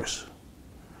workers.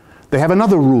 They have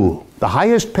another rule. The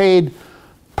highest paid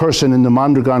person in the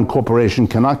Mondragon Corporation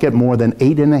cannot get more than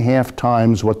 8.5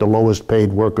 times what the lowest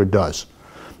paid worker does.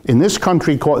 In this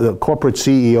country, the corporate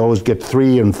CEOs get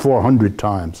 300 and 400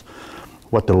 times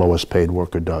what the lowest paid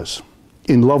worker does.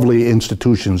 In lovely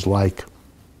institutions like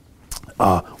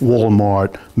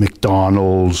Walmart,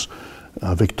 McDonald's,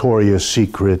 Victoria's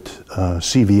Secret,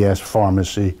 CVS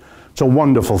Pharmacy. It's a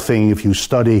wonderful thing if you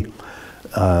study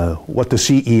what the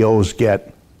CEOs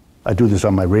get. I do this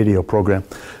on my radio program.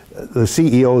 The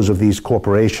CEOs of these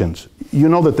corporations, you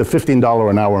know that the $15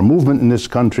 an hour movement in this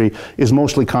country is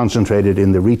mostly concentrated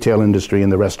in the retail industry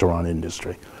and the restaurant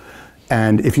industry.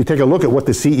 And if you take a look at what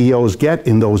the CEOs get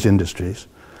in those industries,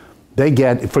 they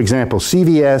get, for example,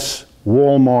 CVS,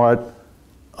 Walmart,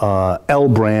 L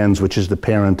Brands, which is the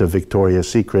parent of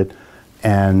Victoria's Secret,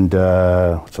 and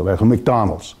so that's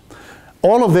McDonald's.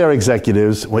 All of their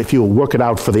executives, if you work it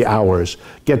out for the hours,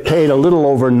 get paid a little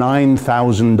over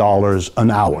 $9,000 an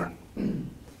hour.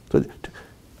 So,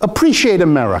 appreciate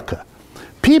America.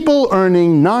 People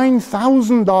earning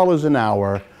 $9,000 an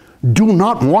hour do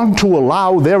not want to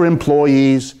allow their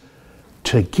employees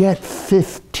to get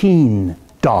 $15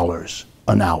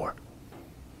 an hour.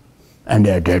 And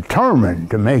they're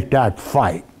determined to make that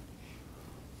fight.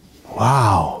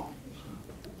 Wow.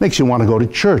 Makes you want to go to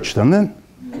church, doesn't it?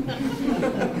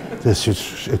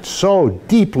 It's so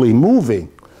deeply moving.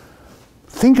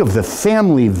 Think of the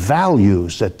family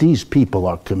values that these people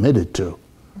are committed to.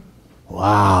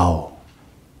 Wow.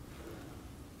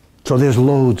 So there's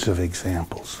loads of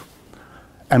examples.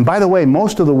 And by the way,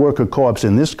 most of the worker co-ops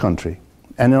in this country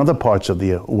and in other parts of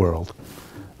the world,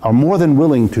 are more than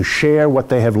willing to share what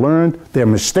they have learned, their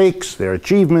mistakes, their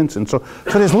achievements, and so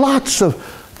there's lots of,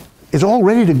 it's all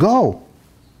ready to go.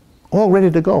 All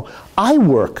ready to go. I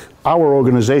work, our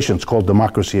organization, it's called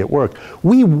Democracy at Work.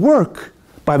 We work,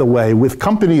 by the way, with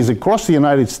companies across the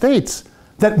United States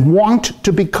that want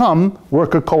to become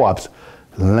worker co-ops.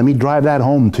 Let me drive that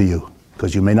home to you,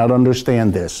 because you may not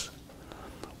understand this.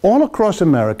 All across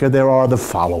America, there are the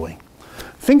following.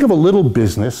 Think of a little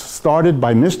business started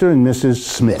by Mr. and Mrs.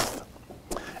 Smith.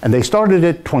 And they started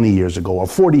it 20 years ago, or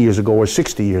 40 years ago, or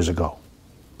 60 years ago.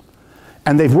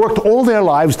 And they've worked all their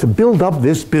lives to build up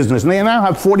this business. And they now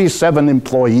have 47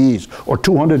 employees, or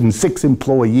 206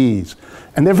 employees.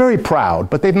 And they're very proud,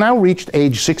 but they've now reached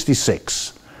age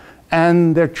 66.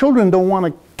 And their children don't want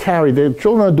to carry, their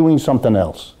children are doing something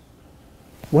else.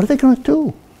 What are they going to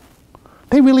do?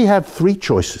 They really have three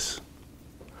choices.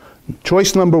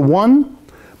 Choice number one,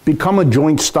 become a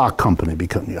joint stock company.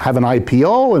 Have an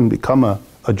IPO and become a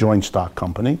joint stock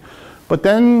company. But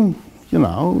then, you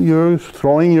know, you're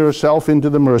throwing yourself into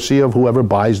the mercy of whoever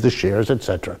buys the shares,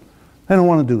 etc. They don't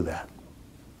want to do that.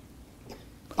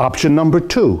 Option number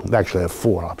two, they actually have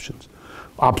four options.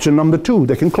 Option number two,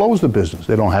 they can close the business.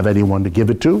 They don't have anyone to give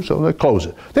it to, so they close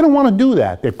it. They don't want to do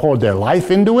that. They poured their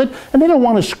life into it, and they don't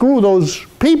want to screw those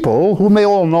people whom they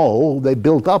all know they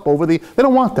built up they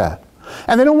don't want that.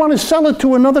 And they don't want to sell it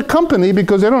to another company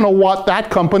because they don't know what that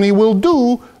company will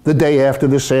do the day after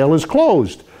the sale is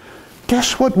closed.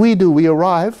 Guess what we do? We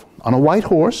arrive on a white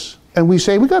horse and we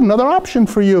say, we got another option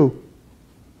for you.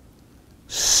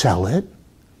 Sell it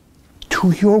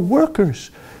to your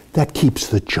workers. That keeps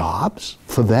the jobs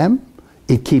for them.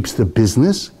 It keeps the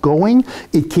business going.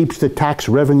 It keeps the tax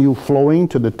revenue flowing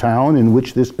to the town in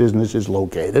which this business is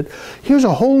located. Here's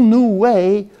a whole new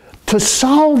way to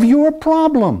solve your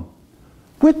problem.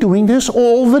 We're doing this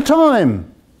all the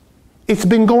time. It's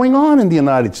been going on in the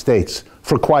United States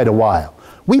for quite a while.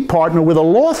 We partner with a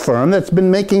law firm that's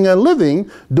been making a living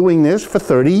doing this for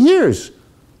 30 years.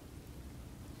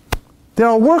 There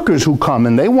are workers who come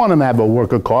and they want to have a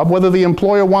worker co-op, whether the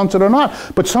employer wants it or not.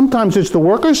 But sometimes it's the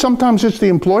workers, sometimes it's the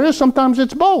employer, sometimes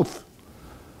it's both.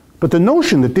 But the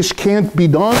notion that this can't be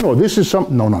done or this is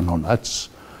something, no, that's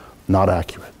not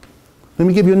accurate. Let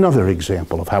me give you another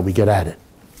example of how we get at it.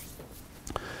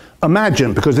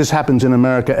 Imagine, because this happens in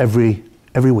America every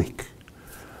week,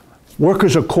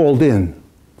 workers are called in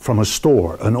from a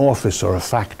store, an office, or a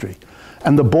factory,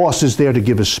 and the boss is there to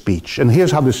give a speech. And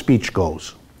here's how the speech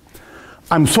goes.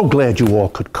 I'm so glad you all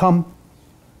could come,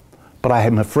 but I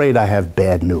am afraid I have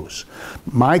bad news.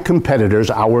 My competitors,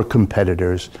 our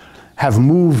competitors, have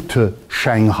moved to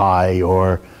Shanghai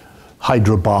or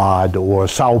Hyderabad or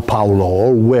Sao Paulo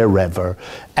or wherever,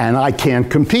 and I can't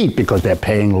compete because they're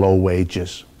paying low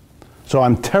wages. So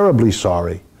I'm terribly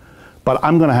sorry, but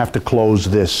I'm going to have to close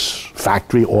this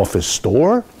factory, office,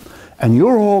 store, and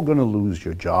you're all going to lose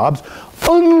your jobs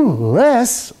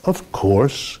unless, of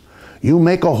course, you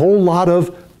make a whole lot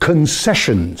of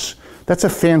concessions. That's a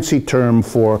fancy term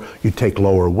for you take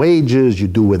lower wages, you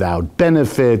do without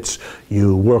benefits,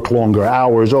 you work longer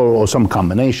hours, or some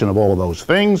combination of all of those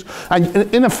things. And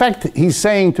in effect, he's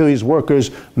saying to his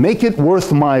workers, make it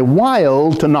worth my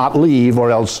while to not leave or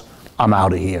else I'm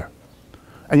out of here.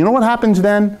 And you know what happens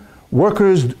then?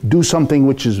 Workers do something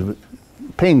which is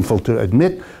painful to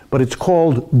admit, but it's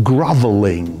called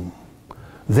groveling.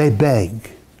 They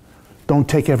beg. Don't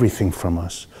take everything from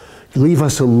us. Leave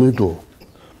us a little.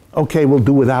 Okay, we'll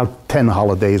do without 10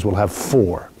 holidays, we'll have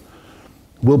 4.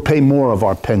 We'll pay more of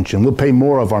our pension, we'll pay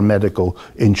more of our medical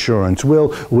insurance. We'll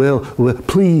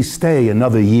please stay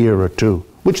another year or two,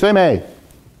 which they may.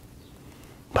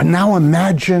 But now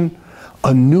imagine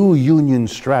a new union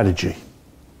strategy,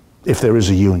 if there is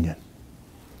a union.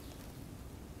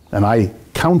 And I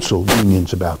counsel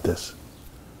unions about this.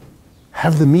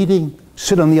 Have the meeting,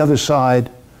 sit on the other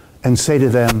side, and say to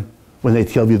them, when they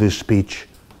tell you this speech,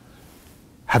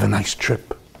 have a nice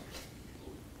trip.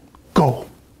 Go.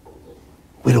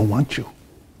 We don't want you.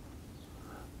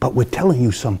 But we're telling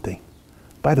you something.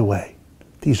 By the way,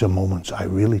 these are moments I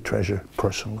really treasure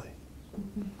personally.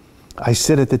 I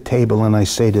sit at the table and I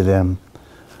say to them,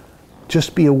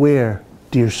 just be aware,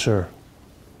 dear sir,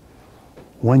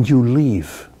 when you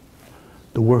leave,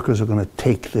 the workers are going to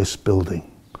take this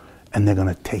building and they're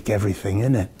going to take everything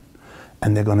in it.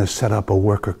 And they're going to set up a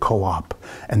worker co-op,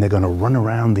 and they're going to run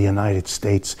around the United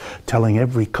States telling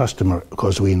every customer,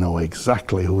 because we know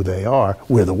exactly who they are,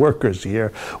 we're the workers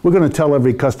here, we're going to tell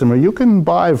every customer, you can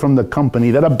buy from the company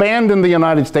that abandoned the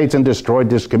United States and destroyed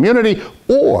this community,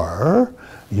 or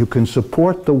you can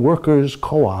support the workers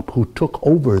co-op who took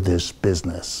over this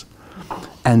business.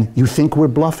 And you think we're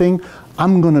bluffing?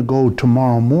 I'm going to go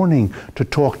tomorrow morning to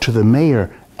talk to the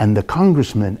mayor and the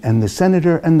congressman and the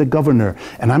senator and the governor,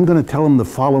 and I'm going to tell them the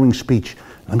following speech.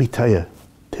 Let me tell you,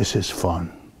 this is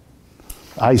fun.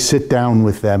 I sit down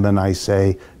with them and I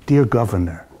say, dear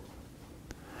governor,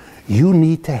 you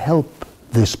need to help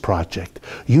this project.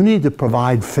 You need to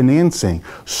provide financing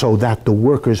so that the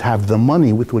workers have the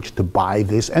money with which to buy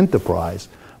this enterprise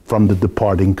from the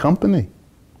departing company.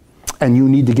 And you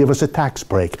need to give us a tax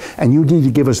break. And you need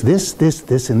to give us this,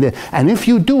 and this. And if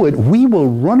you do it, we will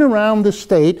run around the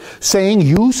state saying,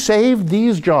 you saved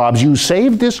these jobs, you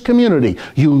saved this community,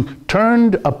 you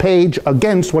turned a page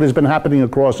against what has been happening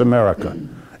across America.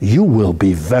 You will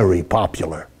be very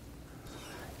popular.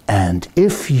 And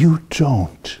if you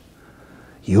don't,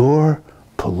 your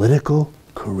political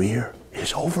career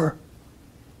is over.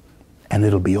 And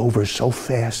it'll be over so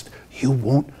fast, you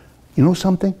won't. You know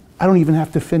something? I don't even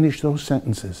have to finish those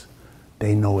sentences.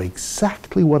 They know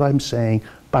exactly what I'm saying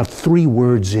about 3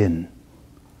 words in.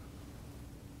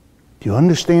 Do you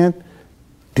understand?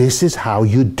 This is how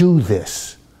you do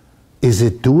this. Is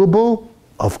it doable?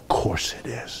 Of course it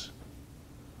is.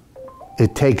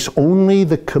 It takes only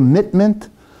the commitment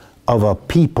of a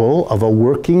people, of a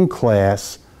working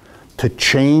class, to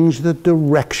change the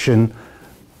direction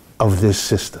of this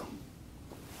system.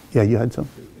 Yeah, you had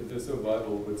something? If there's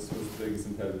survival, what's the biggest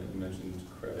impediment? You mentioned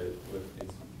credit.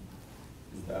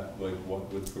 Is that like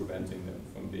what's preventing them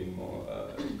from being more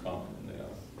common than they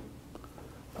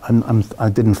are? I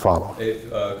didn't follow. If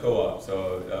co-op,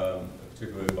 so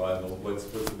particularly viable, what's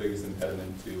the biggest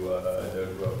impediment to their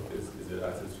growth? Is it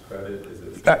access to credit? Is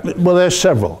it Well, there's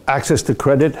several. Access to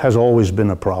credit has always been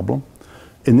a problem.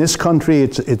 In this country,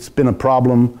 it's been a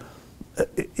problem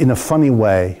in a funny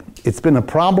way. It's been a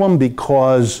problem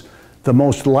because the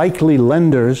most likely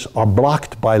lenders are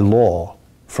blocked by law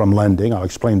from lending. I'll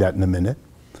explain that in a minute.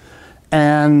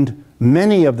 And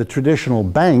many of the traditional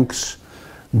banks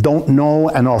don't know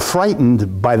and are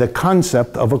frightened by the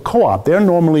concept of a co-op. They're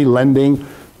normally lending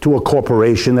to a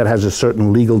corporation that has a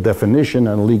certain legal definition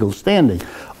and a legal standing.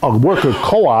 A worker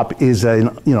co-op is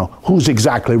who's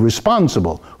exactly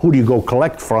responsible? Who do you go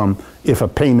collect from if a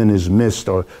payment is missed,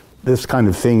 or this kind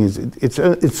of thing?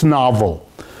 It's novel.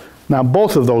 Now,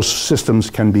 both of those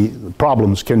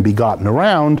problems can be gotten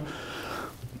around.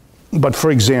 But for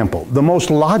example, the most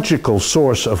logical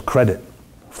source of credit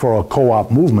for a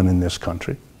co-op movement in this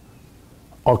country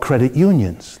are credit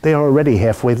unions. They are already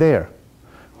halfway there.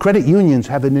 Credit unions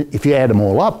have, if you add them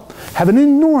all up, have an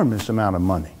enormous amount of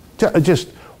money. Just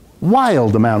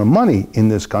wild amount of money in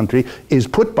this country is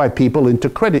put by people into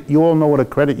credit. You all know what a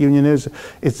credit union is.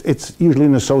 It's usually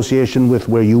an association with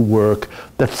where you work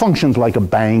that functions like a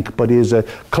bank, but is a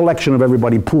collection of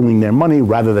everybody pooling their money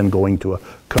rather than going to a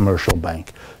commercial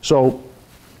bank.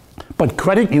 But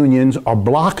credit unions are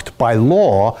blocked by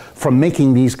law from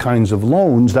making these kinds of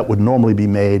loans that would normally be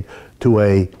made to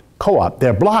a co-op.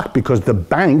 They're blocked because the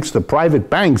banks, the private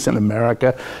banks in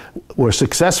America, were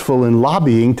successful in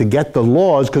lobbying to get the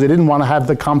laws because they didn't want to have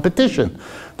the competition.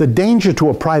 The danger to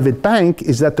a private bank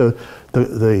is that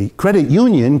the credit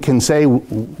union can say,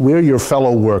 we're your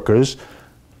fellow workers,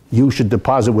 you should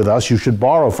deposit with us, you should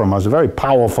borrow from us. A very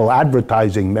powerful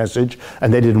advertising message,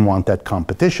 and they didn't want that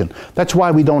competition. That's why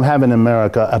we don't have in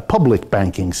America a public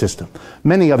banking system.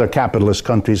 Many other capitalist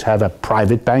countries have a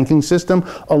private banking system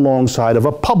alongside of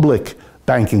a public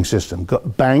banking system.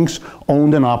 Banks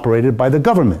owned and operated by the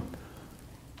government.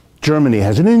 Germany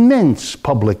has an immense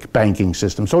public banking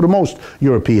system, so do most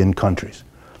European countries.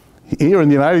 Here in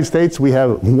the United States, we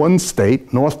have one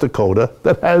state, North Dakota,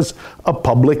 that has a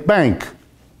public bank.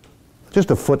 Just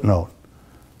a footnote.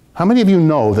 How many of you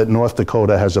know that North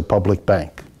Dakota has a public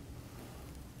bank?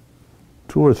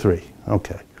 2 or 3,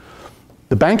 okay.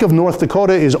 The Bank of North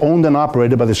Dakota is owned and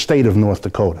operated by the state of North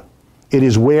Dakota. It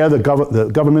is where the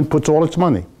government puts all its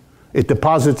money. It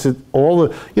deposits all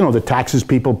the taxes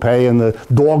people pay, and the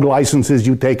dog licenses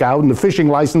you take out, and the fishing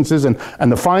licenses,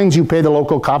 and the fines you pay the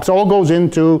local cops, all goes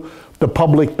into the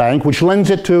public bank, which lends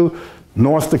it to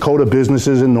North Dakota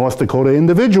businesses and North Dakota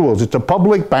individuals. It's a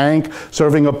public bank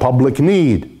serving a public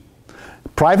need.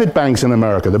 Private banks in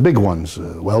America, the big ones,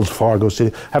 Wells Fargo,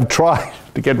 Citi, have tried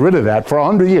to get rid of that for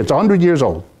 100 years. It's 100 years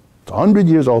old. It's 100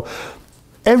 years old.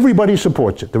 Everybody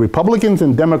supports it. The Republicans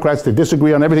and Democrats, they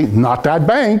disagree on everything. Not that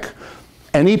bank.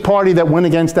 Any party that went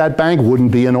against that bank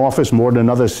wouldn't be in office more than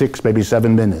another 6, maybe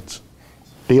 7 minutes.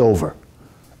 Be over.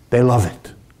 They love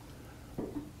it.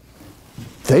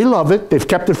 They love it. They've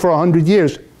kept it for 100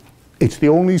 years. It's the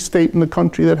only state in the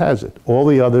country that has it. All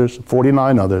the others,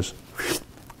 49 others,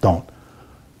 don't.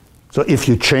 So if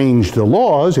you changed the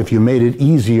laws, if you made it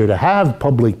easier to have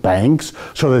public banks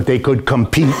so that they could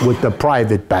compete with the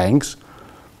private banks,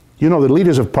 you know, the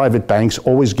leaders of private banks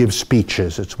always give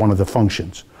speeches. It's one of the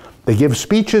functions. They give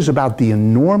speeches about the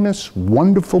enormous,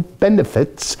 wonderful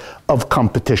benefits of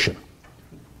competition.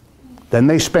 Then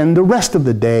they spend the rest of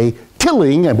the day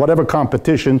killing at whatever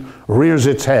competition rears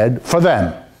its head for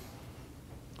them.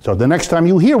 So the next time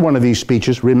you hear one of these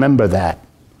speeches, remember that.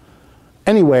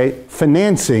 Anyway,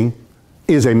 financing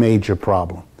is a major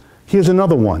problem. Here's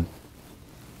another one.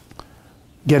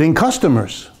 Getting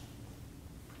customers.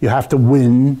 You have to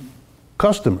win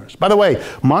customers. By the way,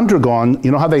 Mondragon,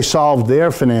 you know how they solved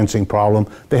their financing problem?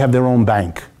 They have their own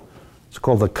bank. It's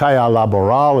called the Caja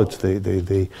Laboral. It's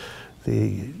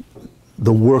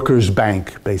the workers'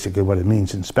 bank, basically what it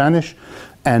means in Spanish.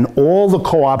 And all the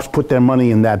co-ops put their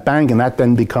money in that bank, and that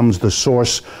then becomes the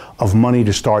source of money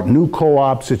to start new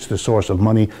co-ops. It's the source of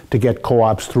money to get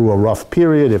co-ops through a rough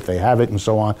period, if they have it, and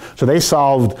so on. So they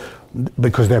solved,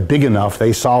 because they're big enough,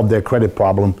 they solved their credit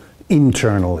problem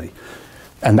internally.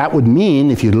 And that would mean,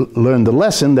 if you learn the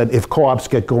lesson, that if co-ops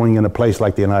get going in a place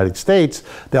like the United States,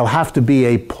 there'll have to be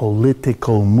a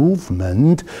political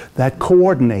movement that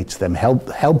coordinates them,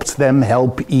 helps them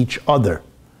help each other.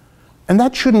 And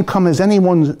that shouldn't come as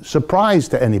anyone's surprise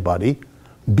to anybody,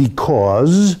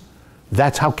 because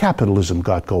that's how capitalism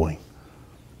got going.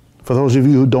 For those of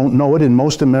you who don't know it, in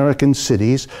most American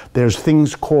cities, there's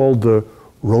things called the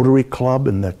Rotary Club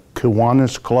and the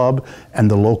Kiwanis Club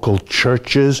and the local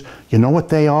churches. You know what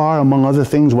they are, among other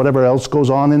things, whatever else goes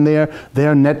on in there?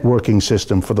 They're a networking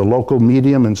system for the local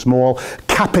medium and small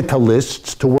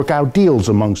capitalists to work out deals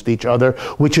amongst each other,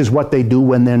 which is what they do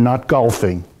when they're not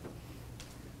golfing.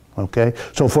 Okay?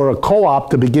 So for a co-op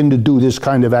to begin to do this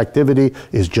kind of activity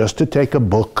is just to take a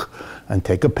book and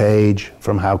take a page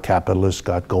from how capitalists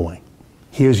got going.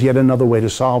 Here's yet another way to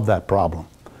solve that problem.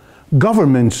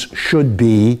 Governments should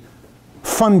be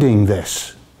funding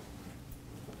this.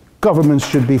 Governments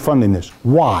should be funding this.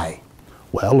 Why?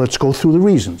 Well, let's go through the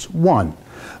reasons. One,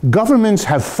 governments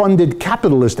have funded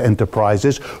capitalist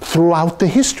enterprises throughout the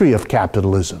history of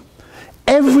capitalism.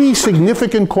 Every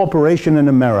significant corporation in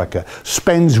America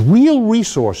spends real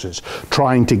resources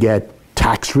trying to get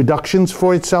tax reductions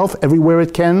for itself everywhere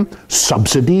it can,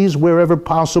 subsidies wherever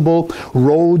possible,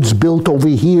 roads built over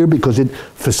here because it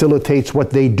facilitates what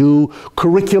they do,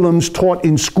 curriculums taught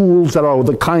in schools that are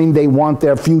the kind they want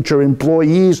their future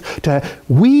employees to have.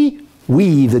 We,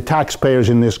 the taxpayers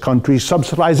in this country,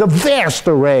 subsidize a vast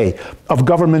array of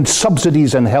government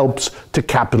subsidies and helps to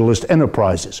capitalist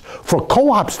enterprises. For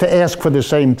co-ops to ask for the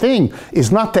same thing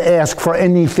is not to ask for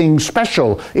anything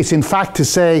special. It's in fact to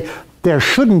say, there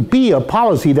shouldn't be a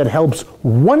policy that helps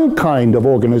one kind of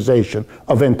organization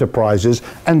of enterprises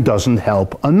and doesn't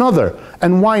help another.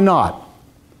 And why not?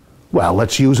 Well,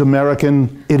 let's use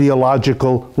American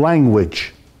ideological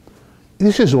language.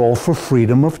 This is all for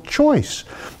freedom of choice.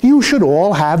 You should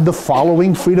all have the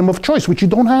following freedom of choice, which you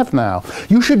don't have now.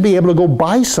 You should be able to go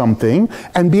buy something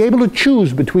and be able to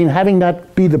choose between having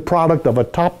that be the product of a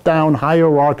top-down,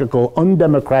 hierarchical,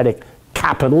 undemocratic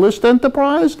capitalist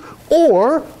enterprise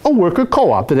or a worker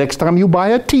co-op the next time you buy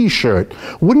a t-shirt.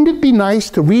 Wouldn't it be nice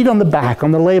to read on the back,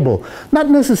 on the label, not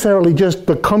necessarily just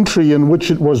the country in which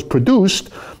it was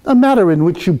produced, a matter in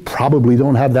which you probably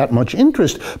don't have that much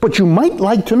interest, but you might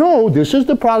like to know this is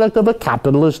the product of a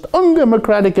capitalist,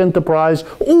 undemocratic enterprise,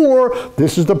 or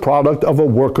this is the product of a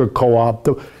worker co-op.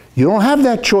 You don't have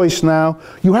that choice now.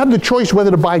 You have the choice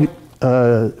whether to buy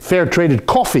fair-traded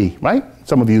coffee, right?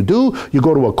 Some of you do. You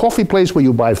go to a coffee place where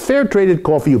you buy fair-traded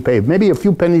coffee. You pay maybe a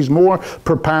few pennies more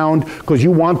per pound because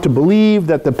you want to believe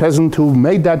that the peasant who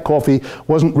made that coffee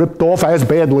wasn't ripped off as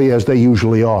badly as they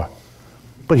usually are.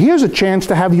 But here's a chance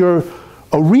to have a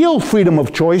real freedom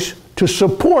of choice to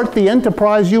support the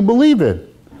enterprise you believe in.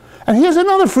 And here's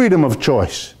another freedom of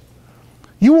choice.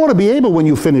 You ought to be able, when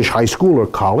you finish high school or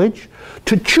college,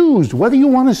 to choose whether you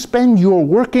want to spend your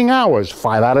working hours,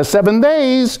 5 out of 7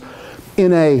 days,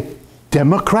 in a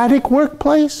democratic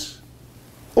workplace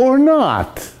or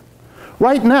not.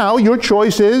 Right now, your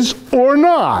choice is or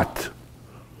not.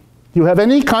 You have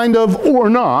any kind of or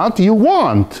not you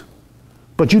want,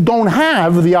 but you don't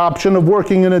have the option of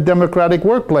working in a democratic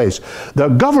workplace. The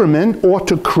government ought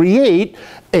to create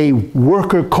a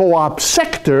worker co-op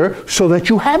sector so that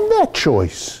you have that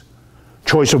choice.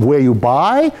 Choice of where you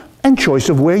buy and choice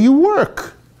of where you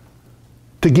work.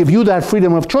 To give you that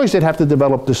freedom of choice, they'd have to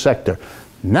develop the sector.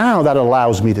 Now that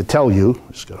allows me to tell you,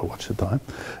 just gotta watch the time,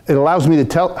 it allows me to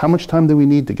tell, how much time do we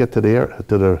need to get to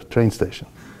the train station?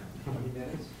 20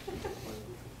 minutes?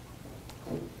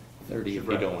 30 if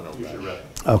you don't want to rush.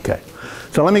 Okay.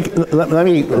 So let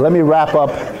me wrap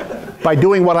up by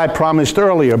doing what I promised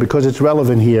earlier, because it's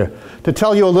relevant here, to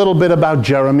tell you a little bit about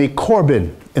Jeremy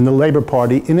Corbyn in the Labour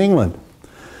Party in England.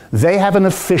 They have an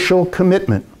official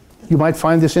commitment. You might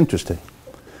find this interesting.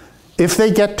 If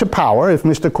they get to power, if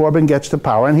Mr. Corbyn gets to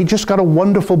power, and he just got a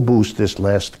wonderful boost this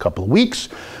last couple of weeks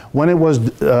when it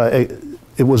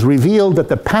was revealed that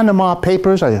the Panama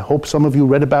Papers, I hope some of you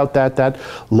read about that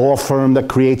law firm that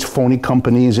creates phony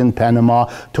companies in Panama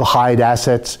to hide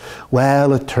assets.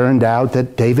 Well, it turned out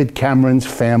that David Cameron's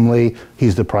family,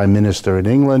 he's the Prime Minister in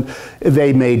England,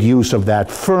 they made use of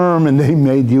that firm and they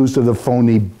made use of the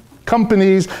phony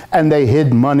companies and they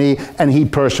hid money and he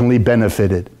personally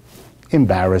benefited.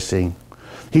 Embarrassing.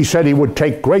 He said he would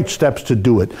take great steps to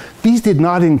do it. These did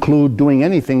not include doing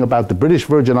anything about the British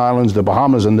Virgin Islands, the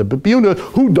Bahamas, and the Bermuda,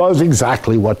 who does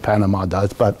exactly what Panama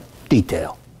does, but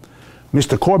detail.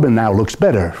 Mr. Corbyn now looks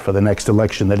better for the next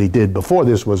election than he did before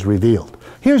this was revealed.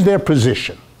 Here's their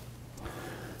position.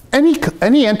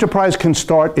 Any enterprise can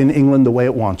start in England the way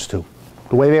it wants to,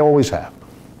 the way they always have.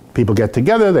 People get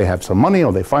together, they have some money,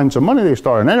 or they find some money, they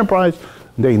start an enterprise,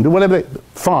 they can do whatever,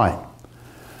 fine.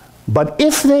 But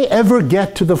if they ever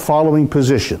get to the following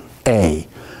position, A,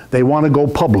 they want to go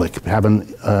public, have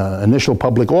an initial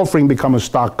public offering, become a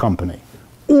stock company,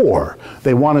 or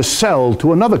they want to sell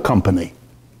to another company,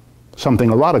 something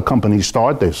a lot of companies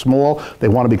start, they're small, they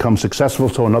want to become successful,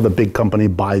 so another big company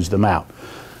buys them out.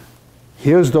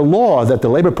 Here's the law that the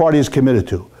Labour Party is committed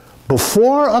to.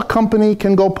 Before a company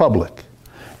can go public,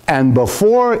 and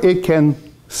before it can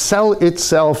sell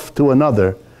itself to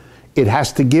another, it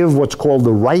has to give what's called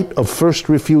the right of first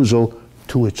refusal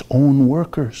to its own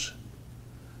workers,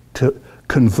 to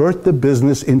convert the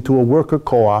business into a worker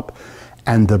co-op,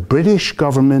 and the British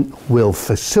government will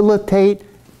facilitate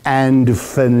and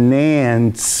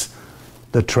finance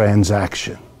the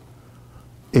transaction.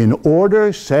 In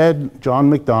order, said John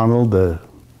MacDonald,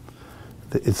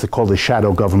 it's called the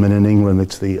shadow government in England,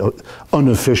 it's the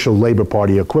unofficial Labour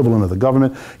Party equivalent of the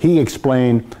government, he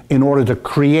explained, in order to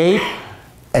create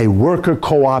a worker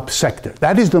co-op sector.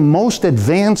 That is the most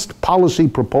advanced policy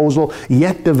proposal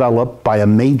yet developed by a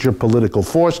major political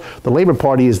force. The Labour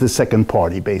Party is the second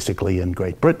party, basically, in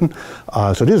Great Britain.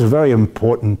 So this is a very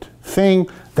important thing.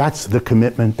 That's the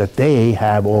commitment that they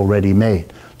have already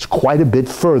made. It's quite a bit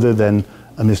further than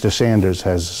Mr. Sanders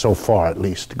has so far, at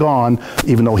least, gone,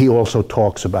 even though he also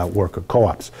talks about worker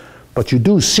co-ops. But you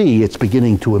do see it's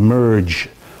beginning to emerge,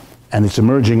 and it's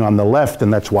emerging on the left,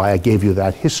 and that's why I gave you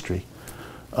that history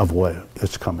of where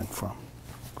it's coming from.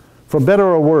 For better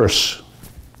or worse,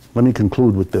 let me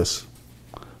conclude with this.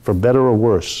 For better or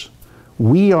worse,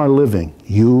 we are living,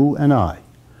 you and I,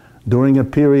 during a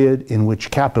period in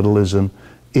which capitalism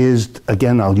is,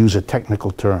 again, I'll use a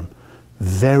technical term,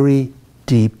 very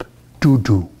deep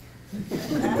doo-doo,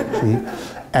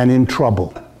 and in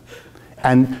trouble.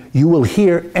 And you will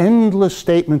hear endless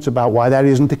statements about why that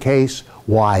isn't the case,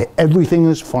 why everything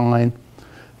is fine,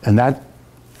 and that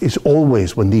is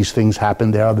always when these things happen.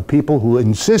 There are the people who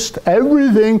insist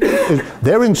everything,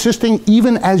 they're insisting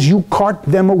even as you cart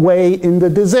them away in the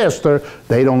disaster,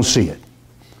 they don't see it.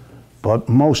 But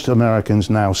most Americans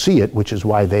now see it, which is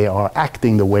why they are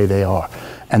acting the way they are.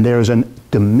 And there is a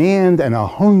demand and a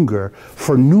hunger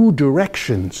for new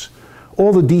directions,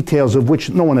 all the details of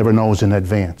which no one ever knows in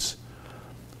advance.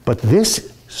 But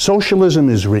this socialism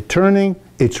is returning,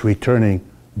 it's returning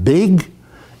big,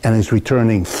 and it's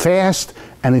returning fast,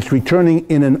 and it's returning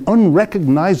in an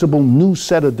unrecognizable new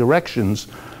set of directions.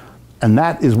 And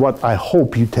that is what I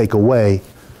hope you take away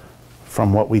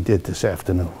from what we did this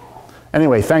afternoon.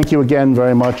 Anyway, thank you again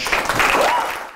very much.